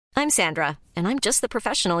I'm Sandra, and I'm just the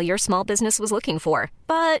professional your small business was looking for.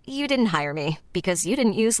 But you didn't hire me because you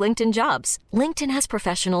didn't use LinkedIn Jobs. LinkedIn has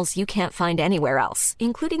professionals you can't find anywhere else,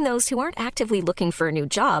 including those who aren't actively looking for a new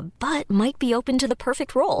job, but might be open to the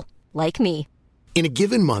perfect role, like me. In a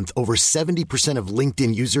given month, over 70% of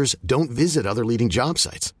LinkedIn users don't visit other leading job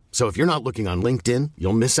sites. So if you're not looking on LinkedIn,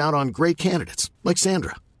 you'll miss out on great candidates like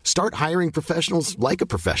Sandra. Start hiring professionals like a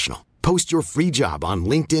professional. Post your free job on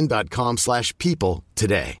linkedin.com/people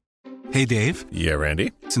today. Hey, Dave. Yeah,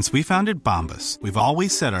 Randy. Since we founded Bombas, we've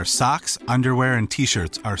always said our socks, underwear, and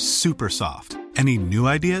T-shirts are super soft. Any new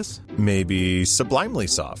ideas? Maybe sublimely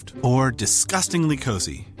soft. Or disgustingly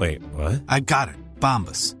cozy. Wait, what? I got it.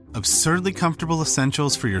 Bombas. Absurdly comfortable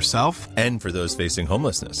essentials for yourself and for those facing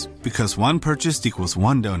homelessness. Because one purchased equals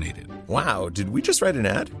one donated. Wow, did we just write an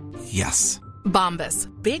ad? Yes. Bombas.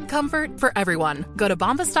 Big comfort for everyone. Go to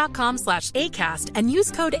bombas.com/ACAST and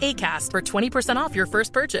use code ACAST for 20% off your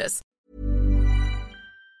first purchase.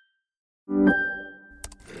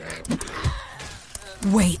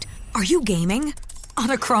 Wait, are you gaming? On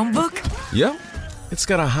a Chromebook? Yep. It's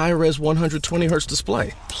got a high-res 120Hz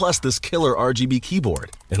display, plus this killer RGB keyboard.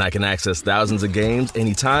 And I can access thousands of games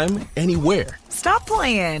anytime, anywhere. Stop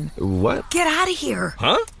playing. What? Get out of here.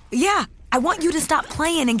 Huh? Yeah, I want you to stop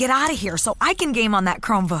playing and get out of here so I can game on that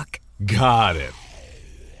Chromebook. Got it.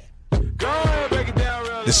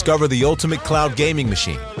 Discover the ultimate cloud gaming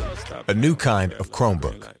machine. A new kind of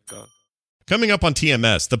Chromebook. Coming up on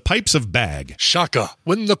TMS, the pipes of Bag. Shaka,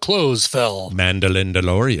 When the Clothes Fell. Mandolin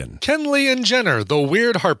DeLorean. Kenley and Jenner, the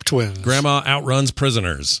Weird Harp Twins. Grandma Outruns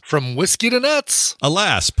Prisoners. From Whiskey to Nuts.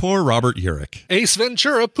 Alas, poor Robert Urich. Ace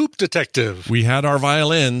Ventura, Poop Detective. We had our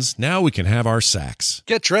violins, now we can have our sax.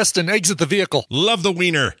 Get dressed and exit the vehicle. Love the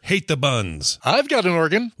wiener, hate the buns. I've got an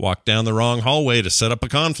organ. Walk down the wrong hallway to set up a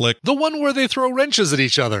conflict. The one where they throw wrenches at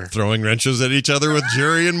each other. Throwing wrenches at each other with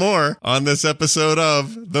Jury and more on this episode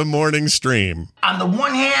of The Morning Stream. On the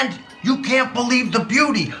one hand, you can't believe the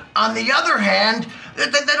beauty. On the other hand, they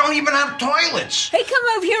don't even have toilets. Hey, come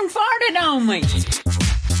over here and farted on me.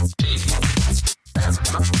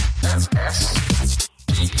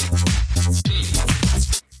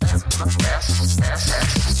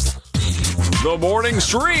 The Morning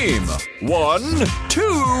Stream. 1,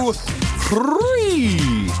 2,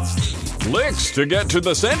 3. Licks to get to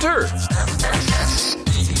the center.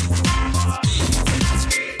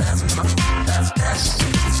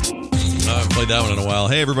 I haven't played that one in a while.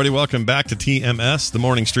 Hey, everybody, welcome back to TMS, the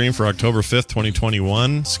morning stream for October 5th,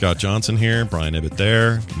 2021. Scott Johnson here, Brian Ibbett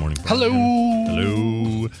there. Good morning, Brian. Hello.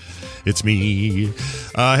 Hello. It's me.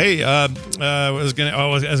 Hey, I was gonna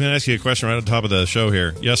ask you a question right on top of the show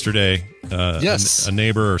here. Yesterday, yes, a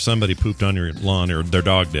neighbor or somebody pooped on your lawn, or their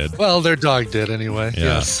dog did. Well, their dog did anyway.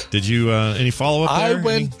 Yeah. Yes. Did you any follow up? I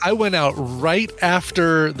went out right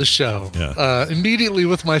after the show, immediately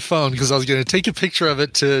with my phone because I was going to take a picture of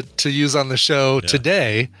it to use on the show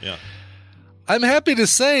today. Yeah. I'm happy to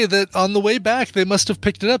say that on the way back they must have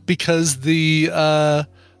picked it up because the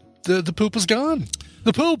poop was gone.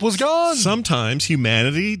 The poop was gone. Sometimes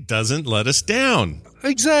humanity doesn't let us down.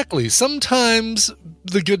 Exactly. Sometimes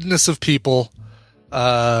the goodness of people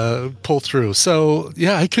pull through. So,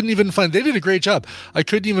 yeah, I couldn't even find... They did a great job. I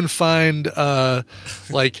couldn't even find,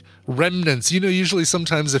 like, remnants. You know, usually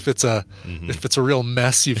sometimes if it's a real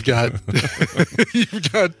mess, you've got...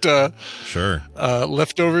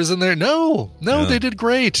 leftovers in there. No, they did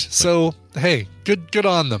great. So, hey, good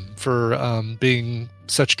on them for being...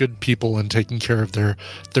 such good people and taking care of their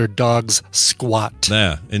dog's squat.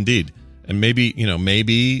 Yeah, indeed. And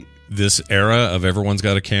maybe this era of everyone's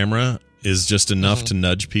got a camera is just enough to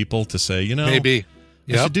nudge people to say, maybe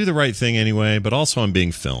I should do the right thing anyway, but also I'm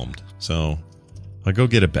being filmed. So I'll go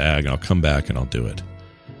get a bag and I'll come back and I'll do it.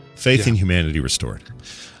 Faith in humanity restored.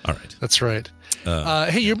 All right. That's right.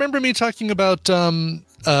 Hey, you remember me talking about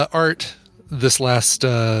art this last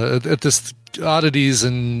at this Oddities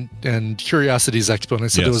and Curiosities Expo, and I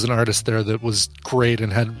said there was an artist there that was great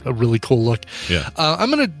and had a really cool look. Yeah.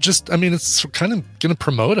 I'm going to it's kind of going to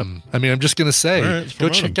promote him. I mean, I'm just going to say, go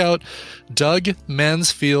check out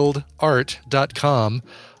DougMansfieldArt.com.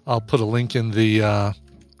 I'll put a link in the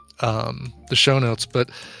show notes, but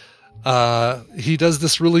he does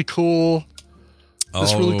this really cool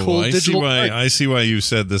digital art. I see why you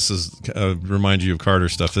said this is remind you of Carter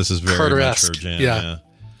stuff. This is very Carter-esque. much her jam.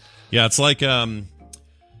 Yeah, it's like Art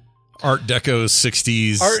Deco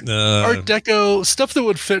 60s. Art Deco, stuff that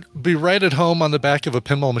would be right at home on the back of a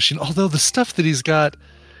pinball machine. Although the stuff that he's got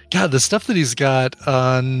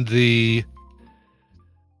on the...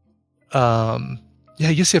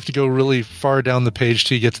 I guess you have to go really far down the page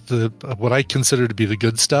to get to what I consider to be the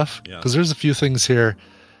good stuff. Because there's a few things here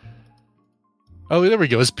Oh, there we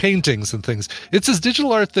go. His paintings and things. It's his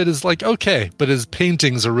digital art that is like, okay, but his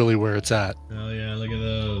paintings are really where it's at. Oh, yeah. Look at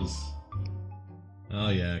those. Oh,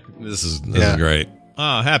 yeah. This is great.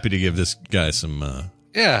 Oh, happy to give this guy some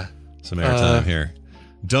airtime here.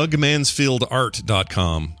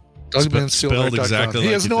 DougMansfieldArt.com. DougMansfieldArt.com. exactly. He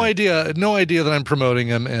like has no idea that I'm promoting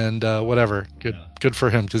him, and whatever. Good for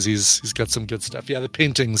him, because he's got some good stuff. Yeah, the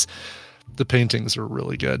paintings are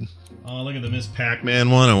really good. Oh, look at the Miss Pac-Man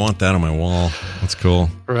one. I want that on my wall. That's cool.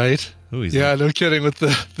 Right? Ooh, yeah, no kidding. With the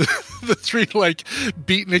three like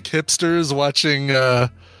beatnik hipsters watching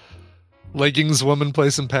leggings woman play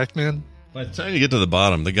some Pac-Man. By the time you get to the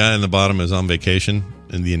bottom, the guy in the bottom is on vacation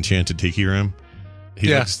in the Enchanted Tiki Room. He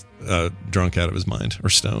looks drunk out of his mind or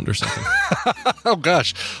stoned or something. Oh,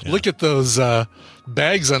 gosh. Yeah. Look at those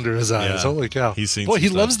bags under his eyes. Yeah. Holy cow. He's seen he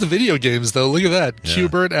loves the video games, though. Look at that. Yeah.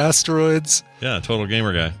 Q*bert, Asteroids. Yeah, total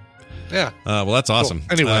gamer guy. Yeah. Well, that's awesome. Cool.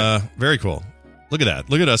 Anyway. Very cool. Look at that.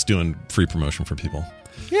 Look at us doing free promotion for people.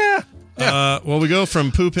 Yeah. Well, we go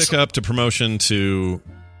from poo pickup to promotion to...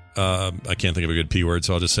 I can't think of a good P word,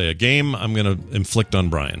 so I'll just say a game I'm going to inflict on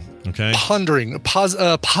Brian. Okay? Positing. You're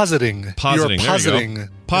positing. Positing.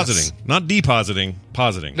 Yes. Not depositing.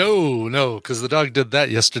 Positing. No, because the dog did that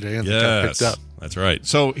yesterday and got picked up. That's right.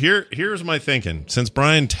 So here's my thinking. Since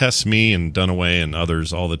Brian tests me and Dunaway and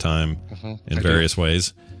others all the time in various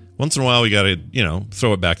ways, once in a while we got to,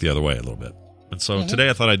 throw it back the other way a little bit. And so today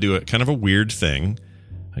I thought I'd do kind of a weird thing.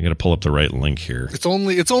 I got to pull up the right link here. It's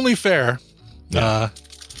only fair. Yeah.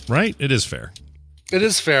 Right? It is fair. It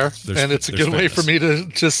is fair, and it's a good way for me to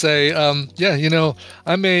just say, I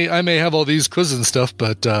may have all these quizzes and stuff,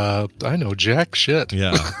 but I know jack shit.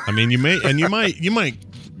 Yeah, I mean, you might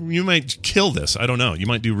kill this. I don't know. You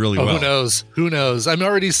might do really well. Who knows? I'm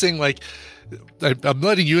already seeing I'm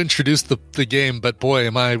letting you introduce the game, but boy,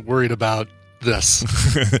 am I worried about this.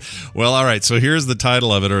 Well, all right. So here's the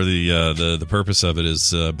title of it, or the purpose of it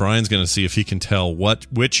is Brian's going to see if he can tell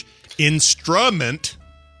which instrument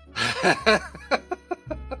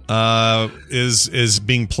is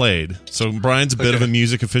being played. So Brian's a bit of a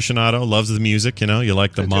music aficionado, loves the music, you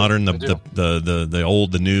like the modern, the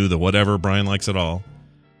old, the new, the whatever. Brian likes it all.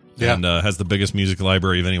 Yeah. And has the biggest music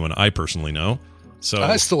library of anyone I personally know. So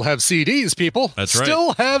I still have CDs, people. That's right.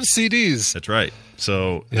 Still have CDs. That's right.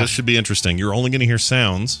 So this should be interesting. You're only going to hear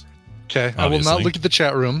sounds. Okay. Obviously. I will not look at the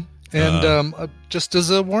chat room. And just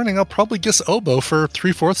as a warning, I'll probably guess oboe for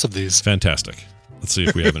 3/4 of these. Fantastic. Let's see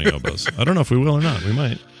if we have any oboes. I don't know if we will or not. We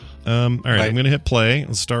might. All right, I'm going to hit play.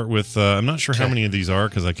 Let's start with. I'm not sure how many of these are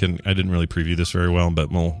because I didn't really preview this very well,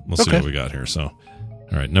 but we'll see what we got here. So, all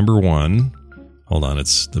right, number 1. Hold on,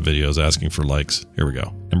 the video's asking for likes. Here we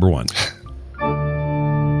go. Number 1.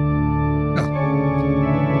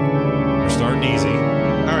 We're starting easy.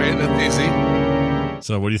 All right, that's easy.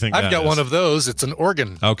 So, what do you think? I've got one of those. It's an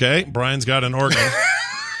organ. Okay, Brian's got an organ.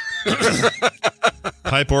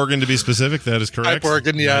 Pipe organ, to be specific. That is correct. Pipe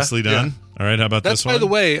organ, yeah. Nicely done. Yeah. All right, how about this one? By the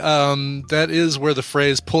way, that is where the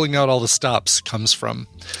phrase "pulling out all the stops" comes from.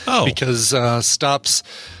 Oh, because stops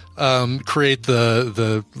create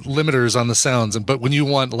the limiters on the sounds, but when you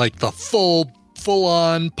want like the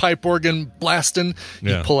full-on pipe organ blasting,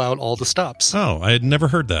 you pull out all the stops. Oh, I had never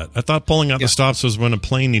heard that. I thought pulling out the stops was when a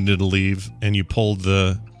plane needed to leave and you pulled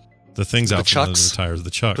the things out from the tires,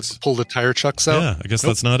 the chucks. Pull the tire chucks out? Yeah, I guess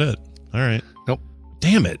that's not it. All right. Nope.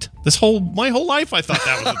 Damn it. My whole life I thought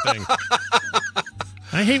that was a thing.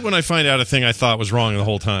 I hate when I find out a thing I thought was wrong the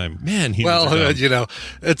whole time. Man,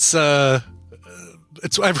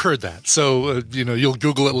 it's I've heard that. So, you'll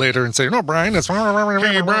Google it later and say, "No, Brian, it's wrong."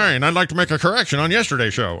 Hey, Brian, I'd like to make a correction on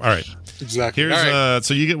yesterday's show. All right. Exactly. Here's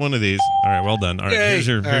so you get one of these. All right, well done. All right, here's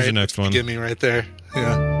your next one. Give me right there.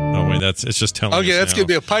 Yeah. Oh, wait, it's just telling me. Okay, that's going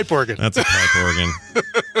to be a pipe organ. That's a pipe organ.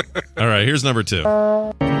 All right, here's number 2.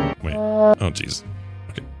 Wait. Oh, jeez.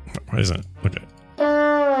 Okay. Why is that? Okay.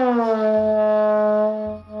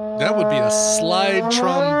 That would be a slide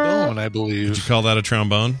trombone, I believe. Would you call that a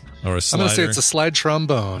trombone or a slider? I'm going to say it's a slide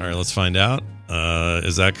trombone. All right, let's find out.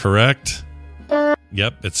 Is that correct?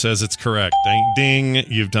 Yep, it says it's correct. Ding, ding,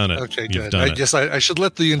 you've done it. Okay, good. I guess I should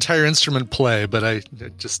let the entire instrument play, but I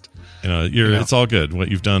just... It's all good. What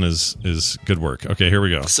you've done is good work. Okay, here we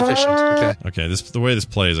go. Sufficient, okay. Okay, the way this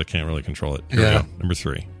plays, I can't really control it. Here we go. Number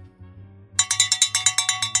 3.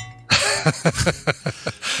 What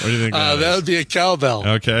do you think that would be a cowbell.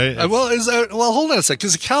 Okay. Hold on a sec,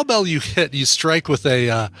 because a cowbell you strike with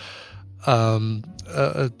a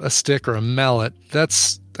stick or a mallet.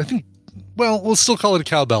 That's, I think, we'll still call it a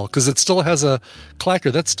cowbell because it still has a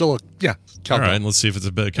clacker. That's still cowbell. All right, let's see if it's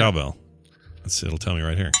a bit of cowbell. Let's see, it'll tell me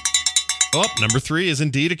right here. Oh, number 3 is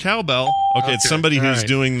indeed a cowbell. Okay, it's somebody who's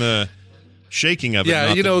doing the shaking of it. Yeah,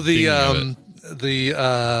 not you know dinging of it.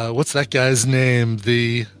 the what's that guy's name?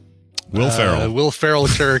 The Will Ferrell. Will Ferrell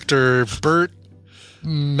character Bert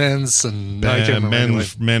Manson. I can't remember.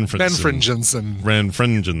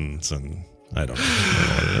 Manfredgensen. I don't know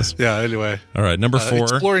what it is. Yeah. Anyway. All right. Number 4.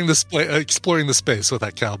 Exploring the space with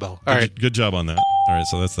that cowbell. All right. Good job on that. All right.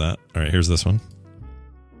 So that's that. All right. Here's this one.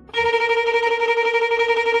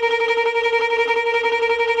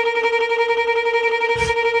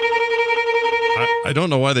 I don't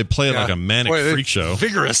know why they play it like a manic freak show.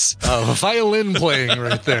 Vigorous violin playing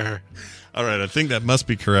right there. All right. I think that must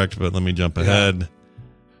be correct, but let me jump ahead.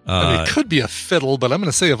 It could be a fiddle, but I'm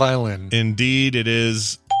going to say a violin. Indeed, it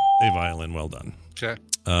is a violin. Well done. Okay.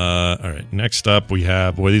 All right. Next up, we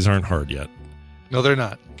have. Boy, these aren't hard yet. No, they're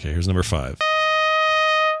not. Okay. Here's number 5.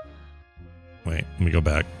 Wait. Let me go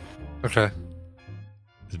back. Okay.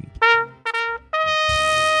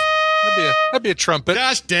 That'd be a trumpet.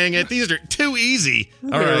 Gosh dang it. These are too easy.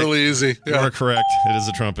 All right. Really easy. You are correct. It is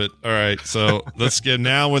a trumpet. All right. So let's get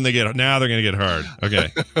now they're going to get hard.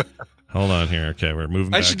 Okay. Hold on here. Okay. We're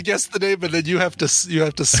moving back. I should guess the name, and then you have to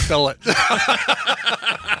spell it.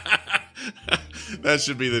 That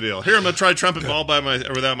should be the deal. Here, I'm going to try trumpet all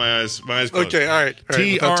without my eyes closed. Okay. All right.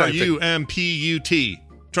 Trumput.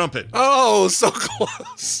 Trumpet. Oh, so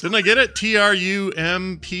close. Didn't I get it? Trumput.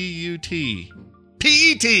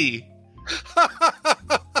 PET.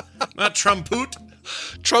 Not trumpet.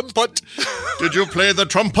 Trumpet. Did you play the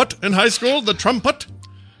trumpet in high school? The trumpet?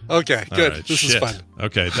 Okay, good. Right, this is fun.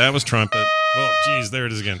 Okay, that was trumpet. Oh, geez, there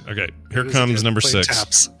it is again. Okay, here comes number 6.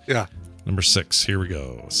 Taps. Yeah. Number 6. Here we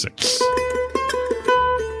go. 6.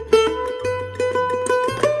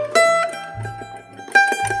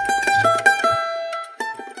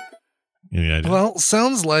 Any idea? Well,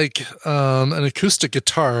 sounds like an acoustic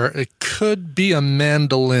guitar. It could be a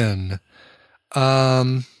mandolin.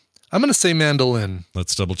 I'm going to say mandolin.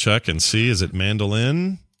 Let's double check and see. Is it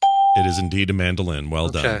mandolin? It is indeed a mandolin. Well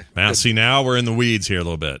done. Now, see, now we're in the weeds here a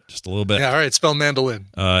little bit. Just a little bit. Yeah, all right. Spell mandolin.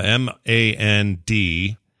 MANDOL.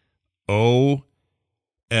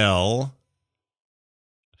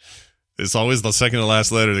 It's always the second to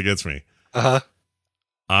last letter that gets me.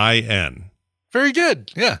 IN. Very good.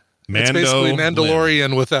 Yeah. It's basically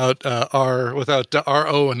Mandalorian without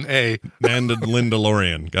R-O and A.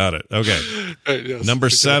 Mandalorian. Got it. Okay. Right, yes. Number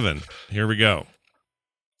 7. Here we go.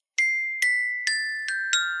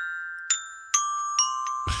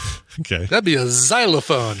 Okay. That'd be a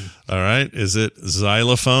xylophone. All right. Is it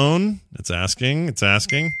xylophone? It's asking.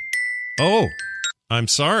 Oh, I'm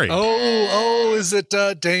sorry. Oh, is it?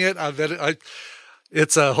 Dang it. I bet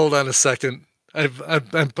it's hold on a second. I've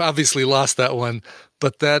obviously lost that one,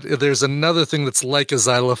 but there's another thing that's like a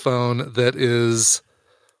xylophone that is,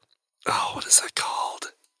 what is that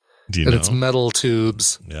called? Do you know? It's metal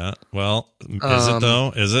tubes. Yeah. Well, is it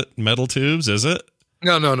though? Is it metal tubes? Is it?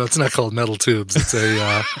 No. It's not called metal tubes. It's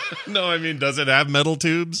a. No, I mean, does it have metal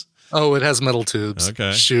tubes? Oh, it has metal tubes.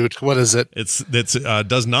 Okay. Shoot. What is it? It's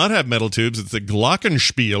does not have metal tubes. It's the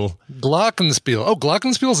Glockenspiel. Glockenspiel. Oh,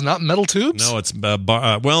 Glockenspiel is not metal tubes? No, it's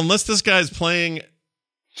well, unless this guy's playing.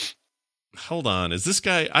 Hold on. Is this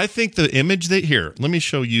guy? I think the image here. Let me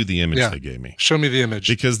show you the image they gave me. Show me the image.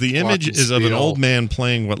 Because the image is of an old man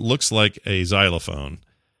playing what looks like a xylophone,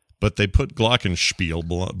 but they put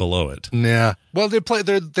Glockenspiel below it. Yeah. Well,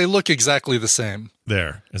 they look exactly the same.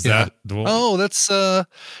 There. Is that? Oh, that's no,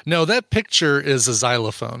 that picture is a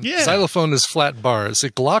xylophone. Yeah. Xylophone is flat bars. A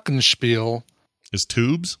Glockenspiel is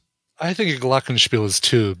tubes? I think a Glockenspiel is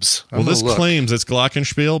tubes. Well, this claims it's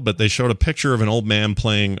Glockenspiel, but they showed a picture of an old man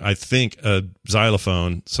playing, I think, a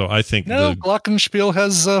xylophone. So I think Glockenspiel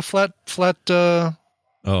has flat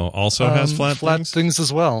also has flat things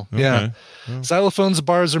as well. Okay. Yeah. Well. Xylophone's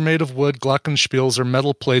bars are made of wood. Glockenspiels are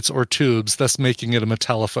metal plates or tubes, thus making it a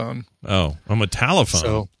metallophone. Oh, a metallophone.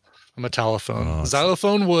 So, a metallophone.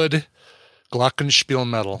 Xylophone wood, Glockenspiel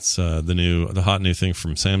metal. It's the hot new thing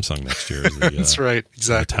from Samsung next year. Is the, That's right.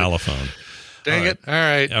 Exactly. Metallophone. Dang it. All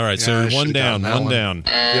right. Yeah, so one down.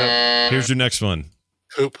 Yep. Here's your next one.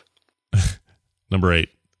 Coop. Number 8.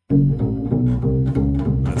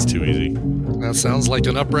 That's too easy. That sounds like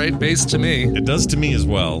an upright bass to me. It does to me as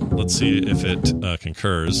well. Let's see if it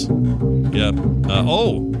concurs. Yep.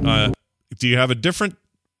 Do you have a different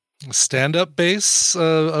stand-up bass,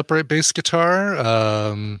 upright bass guitar?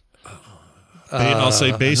 I'll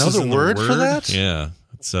say bass is in the word for that. Yeah,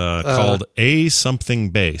 it's called a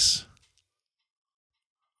something bass.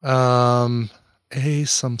 A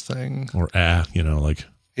something or like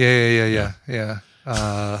yeah.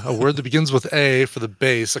 A word that begins with A for the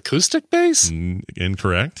bass. Acoustic bass?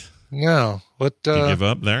 Incorrect. No. What? You give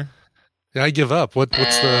up there? Yeah, I give up. What's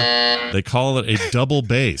the? They call it a double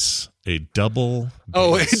bass. A double.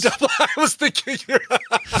 Oh, bass. a double. I was thinking.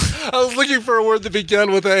 I was looking for a word that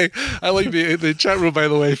began with A. I like the chat room, by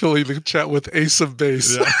the way, filling the chat with ace of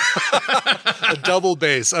base. Yeah. A double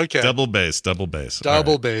bass. Okay. Double bass. Double bass.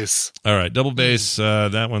 Double bass. All right. Double bass.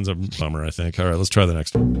 That one's a bummer, I think. All right. Let's try the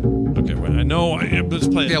next one. Okay. Wait, I know. Let's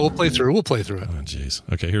play. Yeah, we'll play through. We'll play through it. Oh, jeez.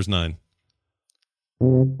 Okay. Here's 9.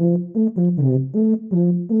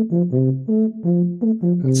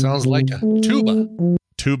 It sounds like a tuba.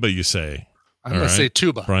 Tuba, you say? I'm going to say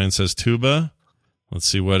tuba. Brian says tuba. Let's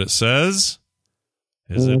see what it says.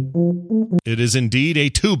 Is it? It is indeed a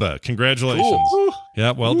tuba. Congratulations. Ooh.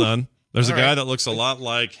 Yeah, well done. There's All a guy right. that looks a lot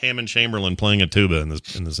like Hammond Chamberlain playing a tuba in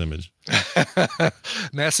this image.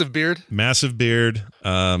 Massive beard. Massive beard.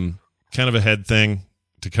 Kind of a head thing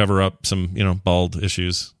to cover up some, bald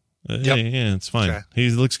issues. Yep. Yeah, it's fine. Okay.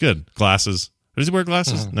 He looks good. Glasses. Does he wear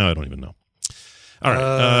glasses? Mm-hmm. No, I don't even know. All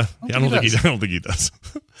right. I don't think he does.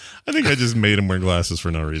 I think I just made him wear glasses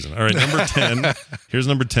for no reason. All right, number 10. Here's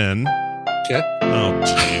number 10. Okay. Oh,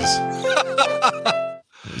 jeez.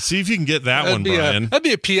 See if you can get that one, Brian. That'd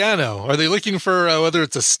be a piano. Are they looking for whether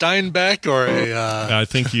it's a Steinbeck or a? I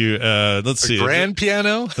think you. Let's see. Grand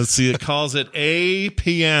piano. Let's see. It calls it a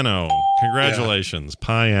piano. Congratulations,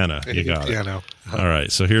 piano. You got piano. it. All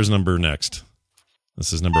right. So here's number next.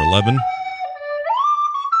 This is number 11.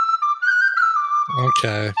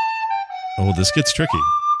 Okay. Oh, this gets tricky.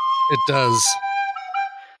 It does.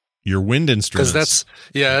 Your wind instruments. Because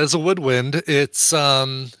it's a woodwind. It's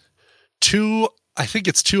too. I think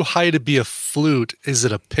it's too high to be a flute. Is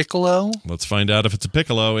it a piccolo? Let's find out if it's a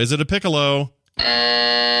piccolo. Is it a piccolo?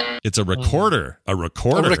 It's a recorder. A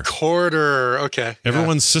recorder. A recorder. Okay.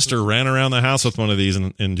 Everyone's sister ran around the house with one of these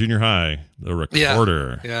in junior high. A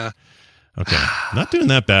recorder. Yeah. Okay. Not doing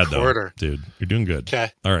that bad, recorder. though. Dude, you're doing good.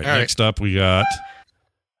 Okay. All right. Next up, we got...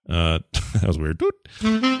 that was weird.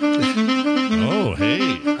 Oh,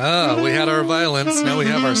 hey. Oh, we had our violence. Now we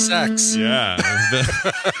have our sex. Yeah.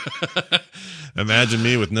 Imagine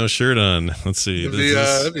me with no shirt on. Let's see.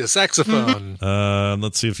 It'd be a saxophone.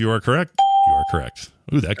 Let's see if you are correct. You are correct.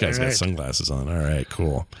 Ooh, that guy's got sunglasses on. All right,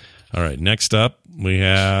 cool. All right, next up we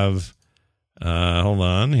have. Hold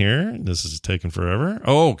on here. This is taking forever.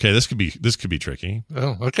 Oh, okay. This could be tricky.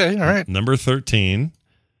 Oh, okay. All right. Number 13.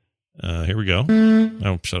 Here we go.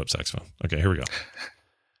 Oh, shut up, saxophone. Okay, here we go.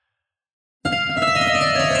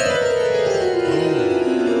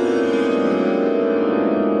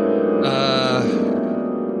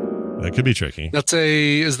 That could be tricky.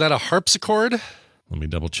 Is that a harpsichord? Let me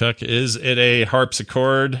double check. Is it a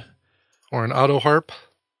harpsichord? Or an auto harp?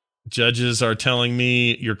 Judges are telling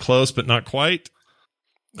me you're close, but not quite.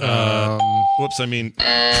 Whoops, I mean,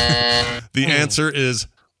 the answer is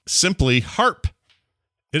simply harp.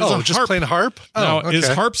 It is a just harp. plain harp? Now, okay. is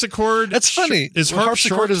harpsichord... That's funny.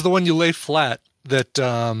 Harpsichord short? is the one you lay flat that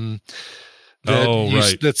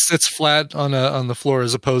sits flat on the floor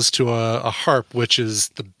as opposed to a harp, which is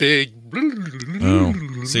the big... Oh.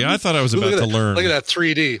 See, I thought I was about to learn. Look at that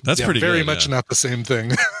 3D. That's pretty very good, much not the same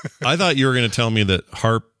thing. I thought you were going to tell me that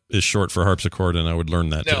harp is short for harpsichord, and I would learn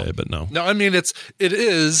that today, but no. No, I mean, it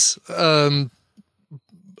is. Well,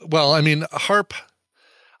 I mean, harp.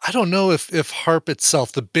 I don't know if harp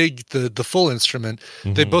itself, the full instrument,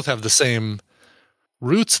 they both have the same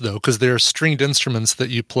roots though, because they're stringed instruments that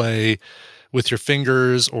you play with your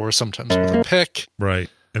fingers or sometimes with a pick. Right.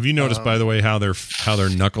 Have you noticed, by the way, how their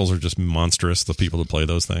knuckles are just monstrous? The people that play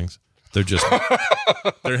those things, they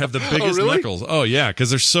have the biggest knuckles. Oh yeah, because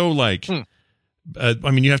they're so like. I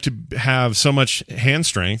mean, you have to have so much hand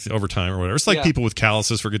strength over time or whatever. It's like people with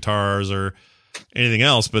calluses for guitars or anything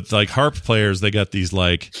else, but like harp players, they got these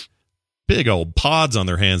like big old pods on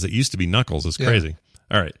their hands that used to be knuckles. It's crazy.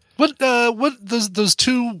 All right. What those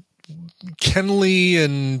two Kenley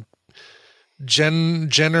and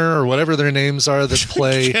Jenner or whatever their names are that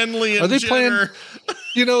play Kenley and are they Jenner.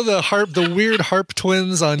 playing the weird harp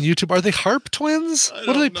twins on YouTube? Are they harp twins?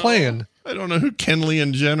 What are they playing? I don't know who Kenley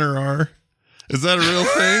and Jenner are. Is that a real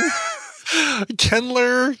thing?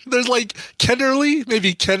 Kenler, there's like Kennerly,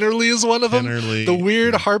 maybe Kennerly is one of them. Kennerly. The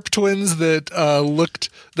weird harp twins that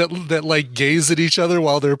that like gaze at each other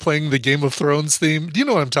while they're playing the Game of Thrones theme. Do you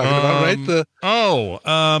know what I'm talking about, right?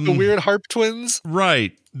 The weird harp twins,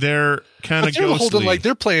 right? They're kind of ghostly. Holding like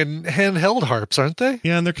they're playing handheld harps, aren't they?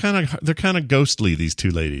 Yeah, and they're kind of ghostly. These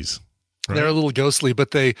two ladies, right? They're a little ghostly,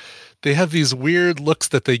 but they have these weird looks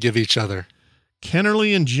that they give each other.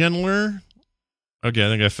 Kennerly and Jenner. Okay, I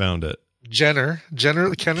think I found it.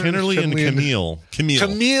 Kennerly and Camille.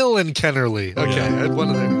 Camille and Kennerly. Okay, I had one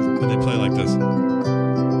of them. And they play like this.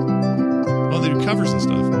 Oh, they do covers and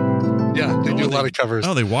stuff. Yeah, they do a lot of covers.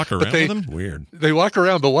 Oh, they walk around with them? Weird. They walk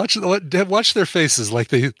around, but watch their faces. Like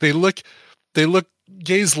they look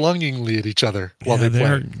gaze longingly at each other while they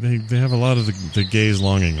play. They have a lot of the gaze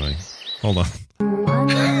longingly. Hold on.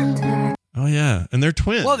 Oh yeah, and they're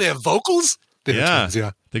twins. Well, they have vocals. They have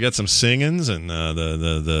twins, they got some singings and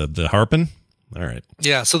the harping. All right.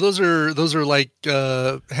 Yeah, so those are like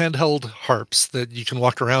handheld harps that you can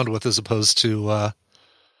walk around with, as opposed to.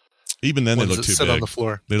 Even then, they look too big. On the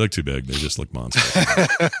floor. They look too big. They just look monstrous.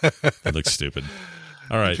 They look stupid.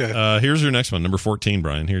 All right. Okay. Here's your next one, number 14,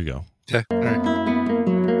 Brian. Here you go. Okay. All right.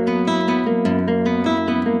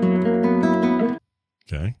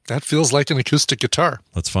 Okay. That feels like an acoustic guitar.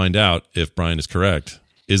 Let's find out if Brian is correct.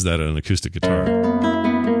 Is that an acoustic guitar?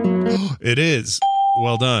 It is.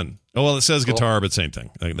 Well done. Oh, well, it says guitar, but same thing.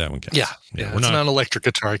 That one counts. Yeah. It's not an electric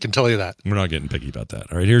guitar. I can tell you that. We're not getting picky about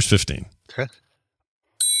that. All right. Here's 15. Okay.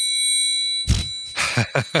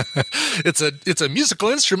 It's a musical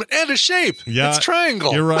instrument and a shape. Yeah, it's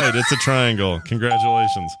triangle. You're right. It's a triangle.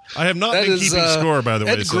 Congratulations. I have not been keeping score, by the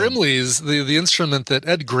way. Ed Grimley's the instrument that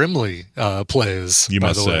Ed Grimley plays. You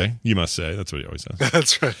must say. That's what he always says.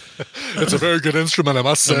 That's right. It's a very good instrument, I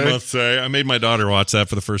must say. I made my daughter watch that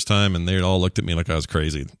for the first time, and they all looked at me like I was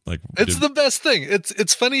crazy. Like, it's the best thing.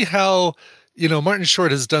 It's funny how Martin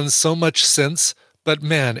Short has done so much since, but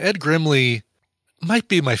man, Ed Grimley might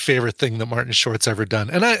be my favorite thing that Martin Short's ever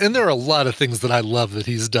done. And there are a lot of things that I love that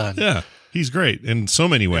he's done. Yeah, he's great in so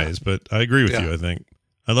many ways, but I agree with you, I think.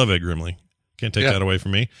 I love Ed Grimley. Can't take that away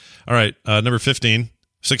from me. All right, number 16,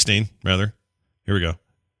 rather. Here we go.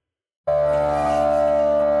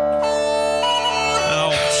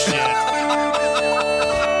 Oh, shit.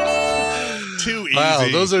 Too easy. Wow,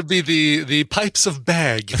 those would be the pipes of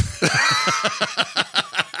Bag.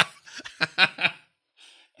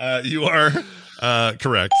 You are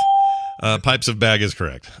correct. Pipes of Bag is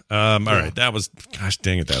correct. All right. That was, gosh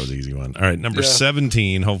dang it, that was an easy one. All right. Number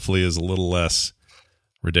 17, hopefully, is a little less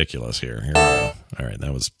ridiculous here. Here we go. All right.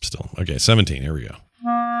 That was still, okay, 17. Here we go.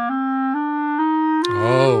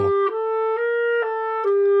 Oh.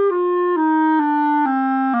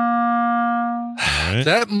 All right.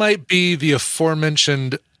 That might be the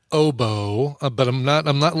aforementioned oboe, but I'm not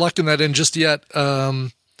locking that in just yet.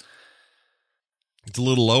 It's a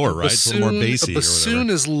little lower, right? It's a little more bassy. A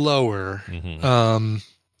bassoon is lower. Mm-hmm.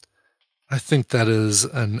 I think that is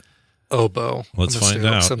an oboe. Let's find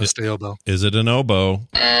out. I'm going to stay oboe. Is it an oboe?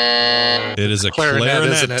 It is a clarinet.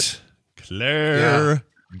 Isn't it? Clarinet.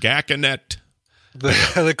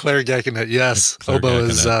 The clarinet, yes. Oboe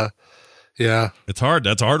is, It's hard.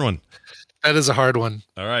 That's a hard one. That is a hard one.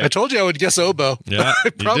 All right. I told you I would guess oboe. Yeah. I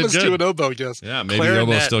promised you an oboe guess. Yeah, maybe the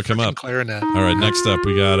oboe will still come up. Clarinet. All right, next up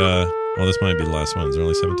we got, well, this might be the last one. Is there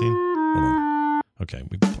only 17? Hold on. Okay.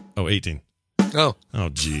 18. Oh. Oh,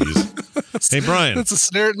 jeez. Hey, Brian. That's a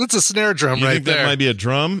snare drum you right think there. That might be a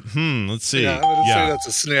drum? Let's see. Yeah, I'm going to say that's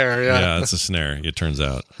a snare, yeah. Yeah, it's a snare, it turns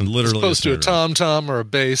out. Literally as opposed to a tom-tom or a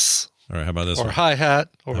bass. All right, how about this or one? Or a hi-hat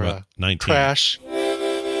or a 19. crash. Oh.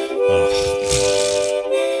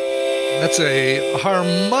 That's a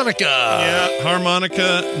harmonica. Yeah,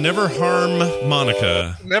 harmonica. Never harm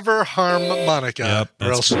Monica. Never harm Monica. Yep,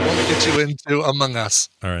 or else she won't get you into Among Us.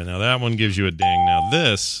 All right, now that one gives you a ding. Now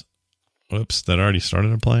this, whoops, that already started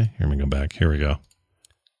to play. Here we go back. Here we go.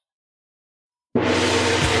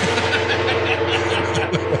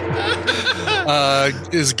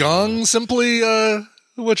 Is gong simply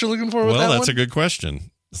what you're looking for with that one? Well, that's a good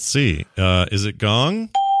question. Let's see. Is it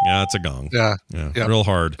gong? Yeah, it's a gong. Yeah. Real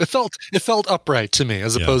hard. It felt upright to me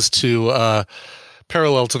as opposed to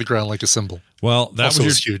parallel to the ground like a cymbal. Well, that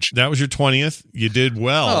was huge. That was your 20th. You did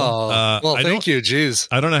well. Well, thank you. Jeez.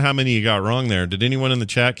 I don't know how many you got wrong there. Did anyone in the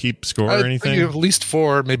chat keep score or anything? I think at least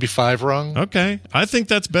 4, maybe 5 wrong. Okay. I think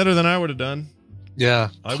that's better than I would have done. Yeah.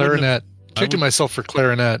 Clarinet. Kicking myself for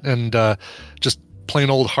clarinet and just plain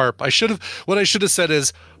old harp. What I should have said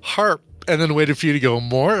is harp and then waited for you to go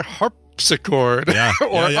more harpsichord or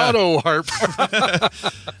auto harp.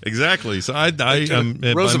 Exactly. So I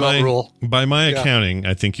Roosevelt rule. By my accounting,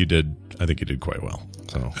 I think you did quite well.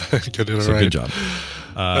 So good job.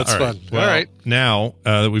 That's fun. Well, all right. Now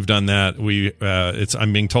that we've done that,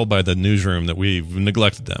 I'm being told by the newsroom that we've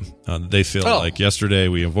neglected them. They feel like yesterday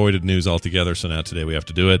we avoided news altogether, so now today we have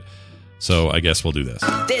to do it. So I guess we'll do this.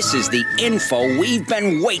 This is the info we've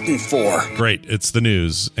been waiting for. Great. It's the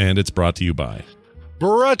news, and it's brought to you by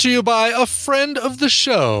a friend of the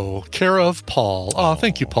show, care of Paul. Oh,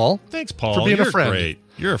 thank you, Paul. Thanks, Paul. For being You're a friend. Great.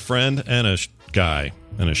 You're a friend and a guy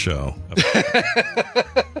and a show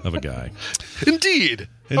of a guy. Indeed.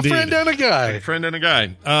 A friend and a guy. A friend and a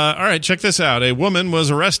guy. All right, check this out. A woman was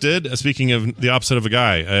arrested. Speaking of the opposite of a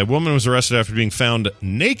guy, a woman was arrested after being found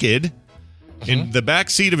naked in the back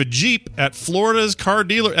seat of a Jeep at a Florida car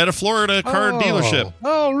dealership.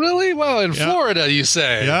 Oh, really? Wow, in Florida, you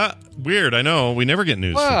say? Yeah, weird. I know. We never get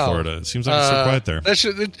news from Florida. It seems like it's so quiet there.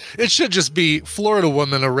 It should just be Florida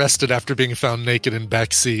woman arrested after being found naked in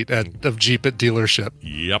back seat of Jeep at dealership.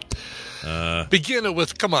 Yep. Begin it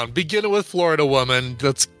with Florida woman.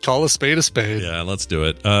 Let's call a spade a spade. Yeah, let's do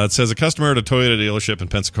it. It says a customer at a Toyota dealership in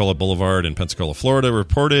Pensacola Boulevard in Pensacola, Florida,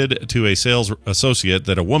 reported to a sales associate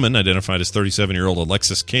that a woman identified as 37-year-old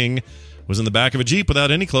Alexis King was in the back of a Jeep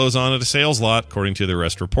without any clothes on at a sales lot, according to the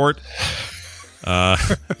arrest report.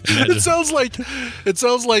 It sounds like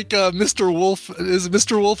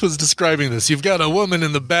Mr. Wolf is describing this. You've got a woman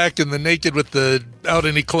in the back and the naked without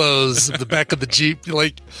any clothes, the back of the Jeep.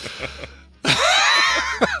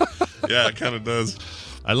 Yeah, it kind of does.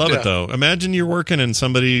 I love it though. Imagine you're working and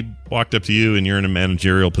somebody walked up to you and you're in a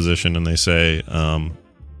managerial position and they say,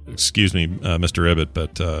 "Excuse me, Mr. Ibbett,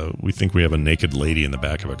 but we think we have a naked lady in the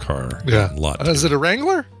back of a car." Yeah, is it a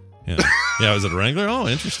Wrangler? Yeah, was it a Wrangler? Oh,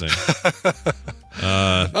 interesting.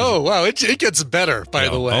 Oh, wow. It gets better, by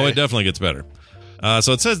the way. Oh, it definitely gets better.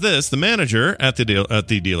 So it says this. The manager at the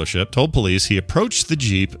dealership told police he approached the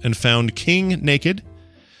Jeep and found King naked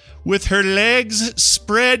with her legs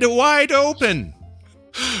spread wide open.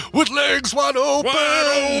 With legs wide open!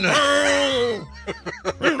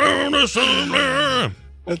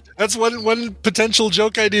 That's one potential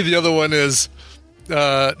joke idea. The other one is...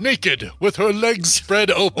 naked with her legs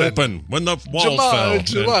spread open when the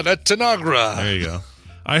walls fell. At Tanagra. There you go.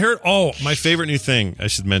 I heard. Oh, my favorite new thing. I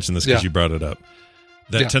should mention this because you brought it up.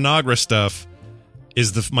 That Tanagra stuff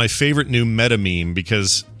is my favorite new meta meme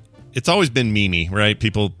because it's always been memey, right?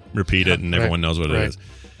 People repeat it and everyone knows what it is.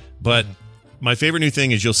 But my favorite new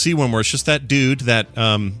thing is you'll see one where it's just that dude, that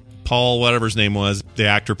Paul, whatever his name was, the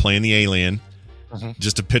actor playing the alien.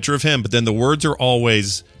 Just a picture of him, but then the words are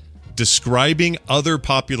always describing other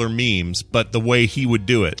popular memes, but the way he would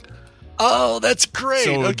do it. Oh, that's great.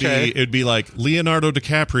 So it'd be like Leonardo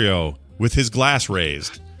DiCaprio with his glass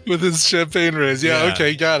raised. With his champagne raised. Yeah,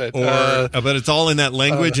 okay, got it. But it's all in that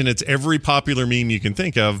language, and it's every popular meme you can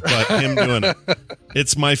think of, but him doing it.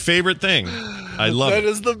 It's my favorite thing. I love it. That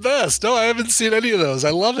is the best. No, I haven't seen any of those. I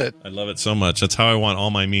love it. I love it so much. That's how I want all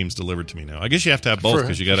my memes delivered to me now. I guess you have to have both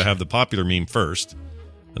because you got to have the popular meme first.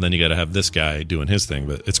 And then you got to have this guy doing his thing,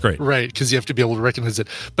 but it's great. Right, because you have to be able to recognize it.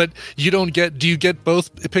 But do you get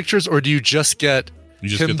both pictures, or do you just get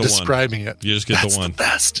him describing it? You just get the one.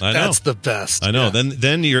 That's the best. I know. That's the best. I know. Yeah.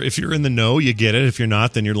 Then if you're in the know, you get it. If you're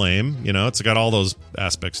not, then you're lame. You know, it's got all those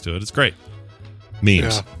aspects to it. It's great.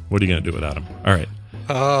 Memes. Yeah. What are you going to do without them? All right.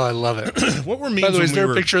 Oh, I love it. What were memes? By the way, is there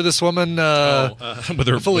a picture of this woman with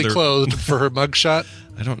her fully clothed for her mugshot?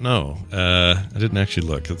 I don't know. I didn't actually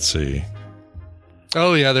look. Let's see.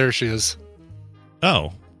 Oh, yeah, there she is.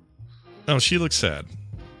 Oh, she looks sad.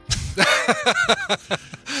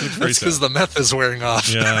 That's because the meth is wearing off.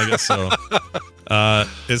 Yeah, I guess so.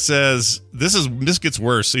 It says this gets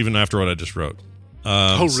worse even after what I just wrote.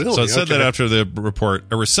 Oh, really? So it said that after the report,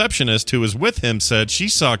 a receptionist who was with him said she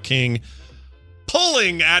saw King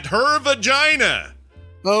pulling at her vagina.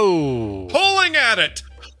 Oh, pulling at it.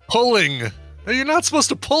 Pulling. You're not supposed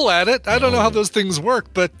to pull at it. I don't know how those things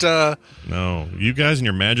work, but... No, you guys and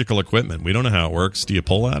your magical equipment. We don't know how it works. Do you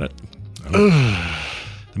pull at it? The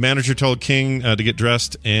manager told King to get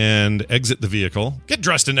dressed and exit the vehicle. Get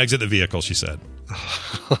dressed and exit the vehicle, she said.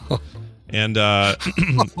 And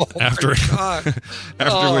after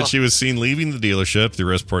which she was seen leaving the dealership, the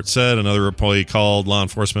arrest report said. Another employee called law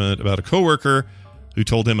enforcement about a coworker who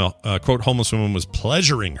told him a quote, homeless woman was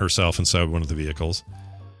pleasuring herself inside one of the vehicles.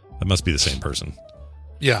 That must be the same person.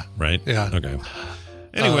 Yeah. Right? Yeah. Okay.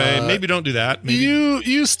 Anyway, maybe don't do that. Maybe.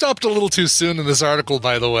 You stopped a little too soon in this article,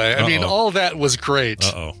 by the way. I mean, all that was great.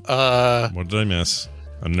 What did I miss?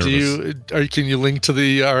 I'm nervous. Can you link to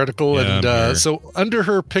the article? Yeah, and so under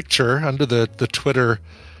her picture, under the Twitter,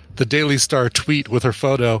 the Daily Star tweet with her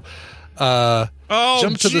photo,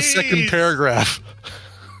 jump to the second paragraph.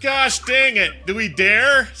 Gosh dang it. Do we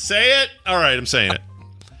dare say it? All right, I'm saying it.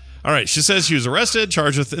 All right, she says she was arrested,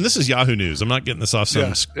 charged with, and this is Yahoo News. I'm not getting this off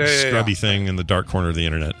some scrubby thing in the dark corner of the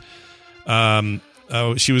internet.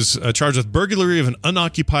 She was charged with burglary of an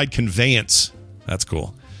unoccupied conveyance. That's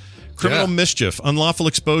cool. Criminal mischief, unlawful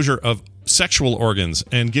exposure of sexual organs,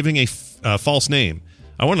 and giving a false name.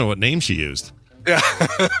 I want to know what name she used. Yeah.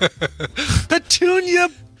 Petunia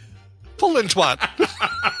Pullintwat.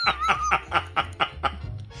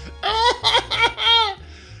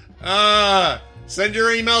 Send your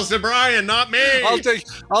emails to Brian, not me.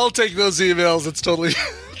 I'll take those emails. It's totally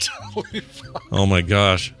fine. Oh my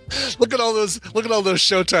gosh. Look at all those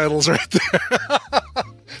show titles right there.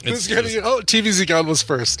 TVZ Gone was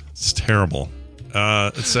first. It's terrible.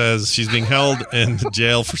 It says she's being held in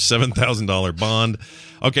jail for $7,000 bond.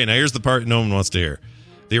 Okay, now here's the part no one wants to hear.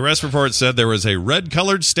 The arrest report said there was a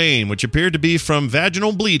red-colored stain which appeared to be from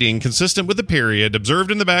vaginal bleeding consistent with the period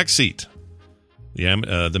observed in the back seat.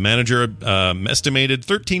 The manager estimated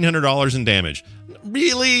 $1,300 in damage.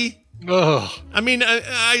 Really? Ugh. I mean,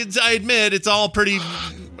 I admit it's all pretty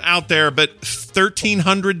out there, but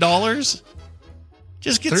 $1,300?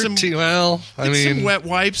 Just get some wet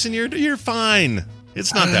wipes and you're fine.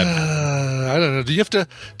 It's not that bad. I don't know. Do you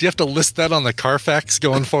have to list that on the Carfax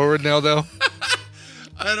going forward now though?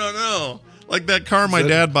 I don't know. Like that car my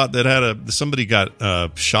dad bought that had somebody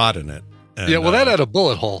got shot in it. And, that had a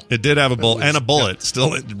bullet hole. It did have a bullet and a bullet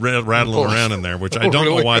still rattling around in there, which I don't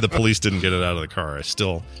know why the police didn't get it out of the car. It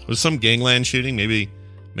was some gangland shooting. Maybe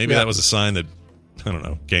that was a sign that, I don't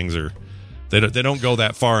know, gangs are... They don't go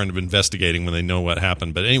that far into investigating when they know what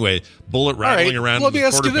happened. But anyway, bullet rattling around. Let me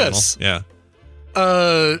ask you this. Yeah.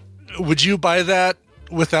 Would you buy that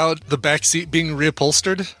without the back seat being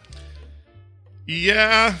reupholstered?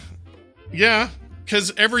 Yeah.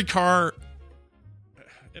 Because every car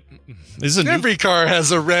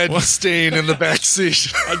has a red stain in the back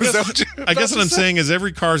seat. I guess what I'm saying is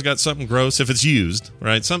every car's got something gross if it's used,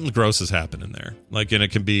 right? Something gross has happened in there. Like, and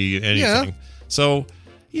it can be anything. Yeah. So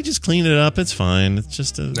you just clean it up. It's fine. It's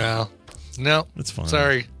just no, it's fine.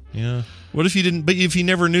 Sorry. Yeah. What if you didn't? But if you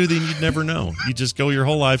never knew, then you'd never know. You just go your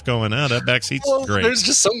whole life going, that back seat's great. There's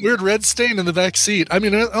just some weird red stain in the back seat. I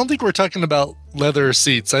mean, I don't think we're talking about leather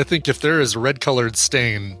seats. I think if there is a red-colored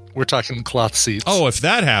stain, we're talking cloth seats. Oh, if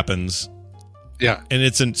that happens, yeah, and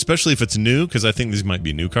especially if it's new, because I think these might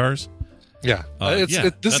be new cars. Yeah,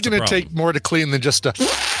 this is going to take more to clean than just a.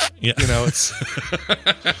 Yeah. It's.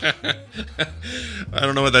 I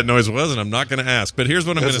don't know what that noise was, and I'm not going to ask. But here's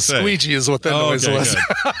what I'm going to say. Squeegee is what that noise was.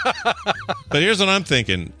 But here's what I'm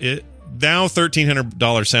thinking. Now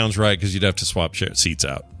 $1,300 sounds right because you'd have to swap seats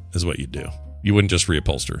out. Is what you'd do. You wouldn't just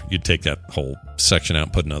reupholster. You'd take that whole section out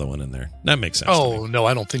and put another one in there. That makes sense. Oh no,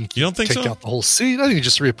 I don't think you don't think take so? out the whole seat. I think you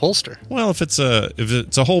just reupholster. Well, if it's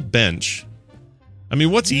a whole bench, I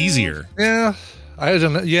mean, what's easier? Yeah, I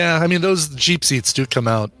don't know. Yeah, I mean those Jeep seats do come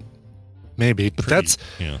out. Maybe, but that's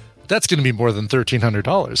going to be more than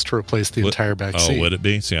 $1,300 to replace the entire back seat. Oh, would it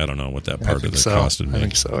be? See, I don't know what that part of the cost would be. I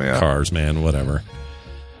think so, yeah. Cars, man, whatever.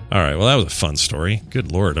 All right, well, that was a fun story.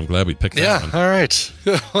 Good Lord, I'm glad we picked that one. Yeah, all right.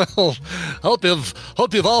 Well, hope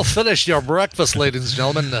you've all finished your breakfast, ladies and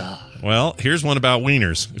gentlemen. Well, here's one about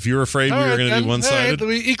wieners. If you were afraid we were going to be one-sided. Right,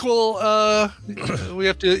 we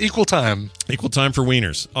have to equal time. Equal time for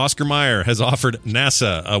wieners. Oscar Mayer has offered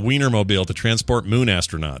NASA a Wienermobile to transport moon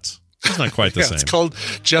astronauts. It's not quite the same. It's called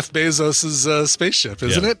Jeff Bezos' spaceship,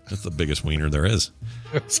 isn't it? It's the biggest wiener there is.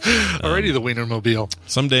 It's already the Wienermobile.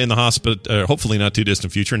 Someday in the hopefully not too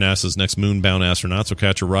distant future, NASA's next moon-bound astronauts will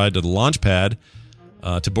catch a ride to the launch pad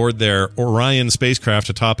to board their Orion spacecraft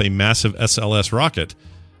atop a massive SLS rocket.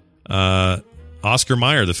 Oscar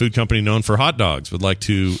Mayer, the food company known for hot dogs, would like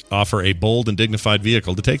to offer a bold and dignified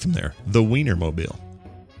vehicle to take them there. The Wienermobile.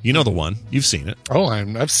 You know the one. You've seen it. Oh,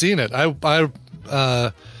 I've seen it.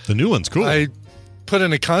 The new one's cool. I put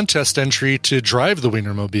in a contest entry to drive the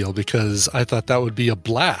Wienermobile because I thought that would be a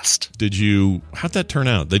blast. How'd that turn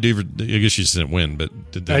out? I guess you just didn't win,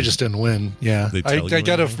 but did they? I just didn't win. Yeah. I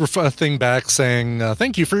got a thing back saying,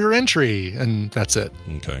 thank you for your entry. And that's it.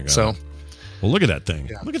 Okay. Well, look at that thing.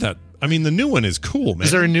 Yeah. Look at that. I mean, the new one is cool, man.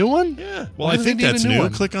 Is there a new one? Yeah. Well, I think that's new.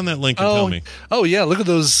 Click on that link and tell me. Oh, yeah. Look at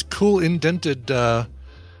those cool indented,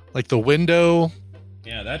 like the window.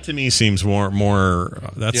 Yeah, that to me seems more.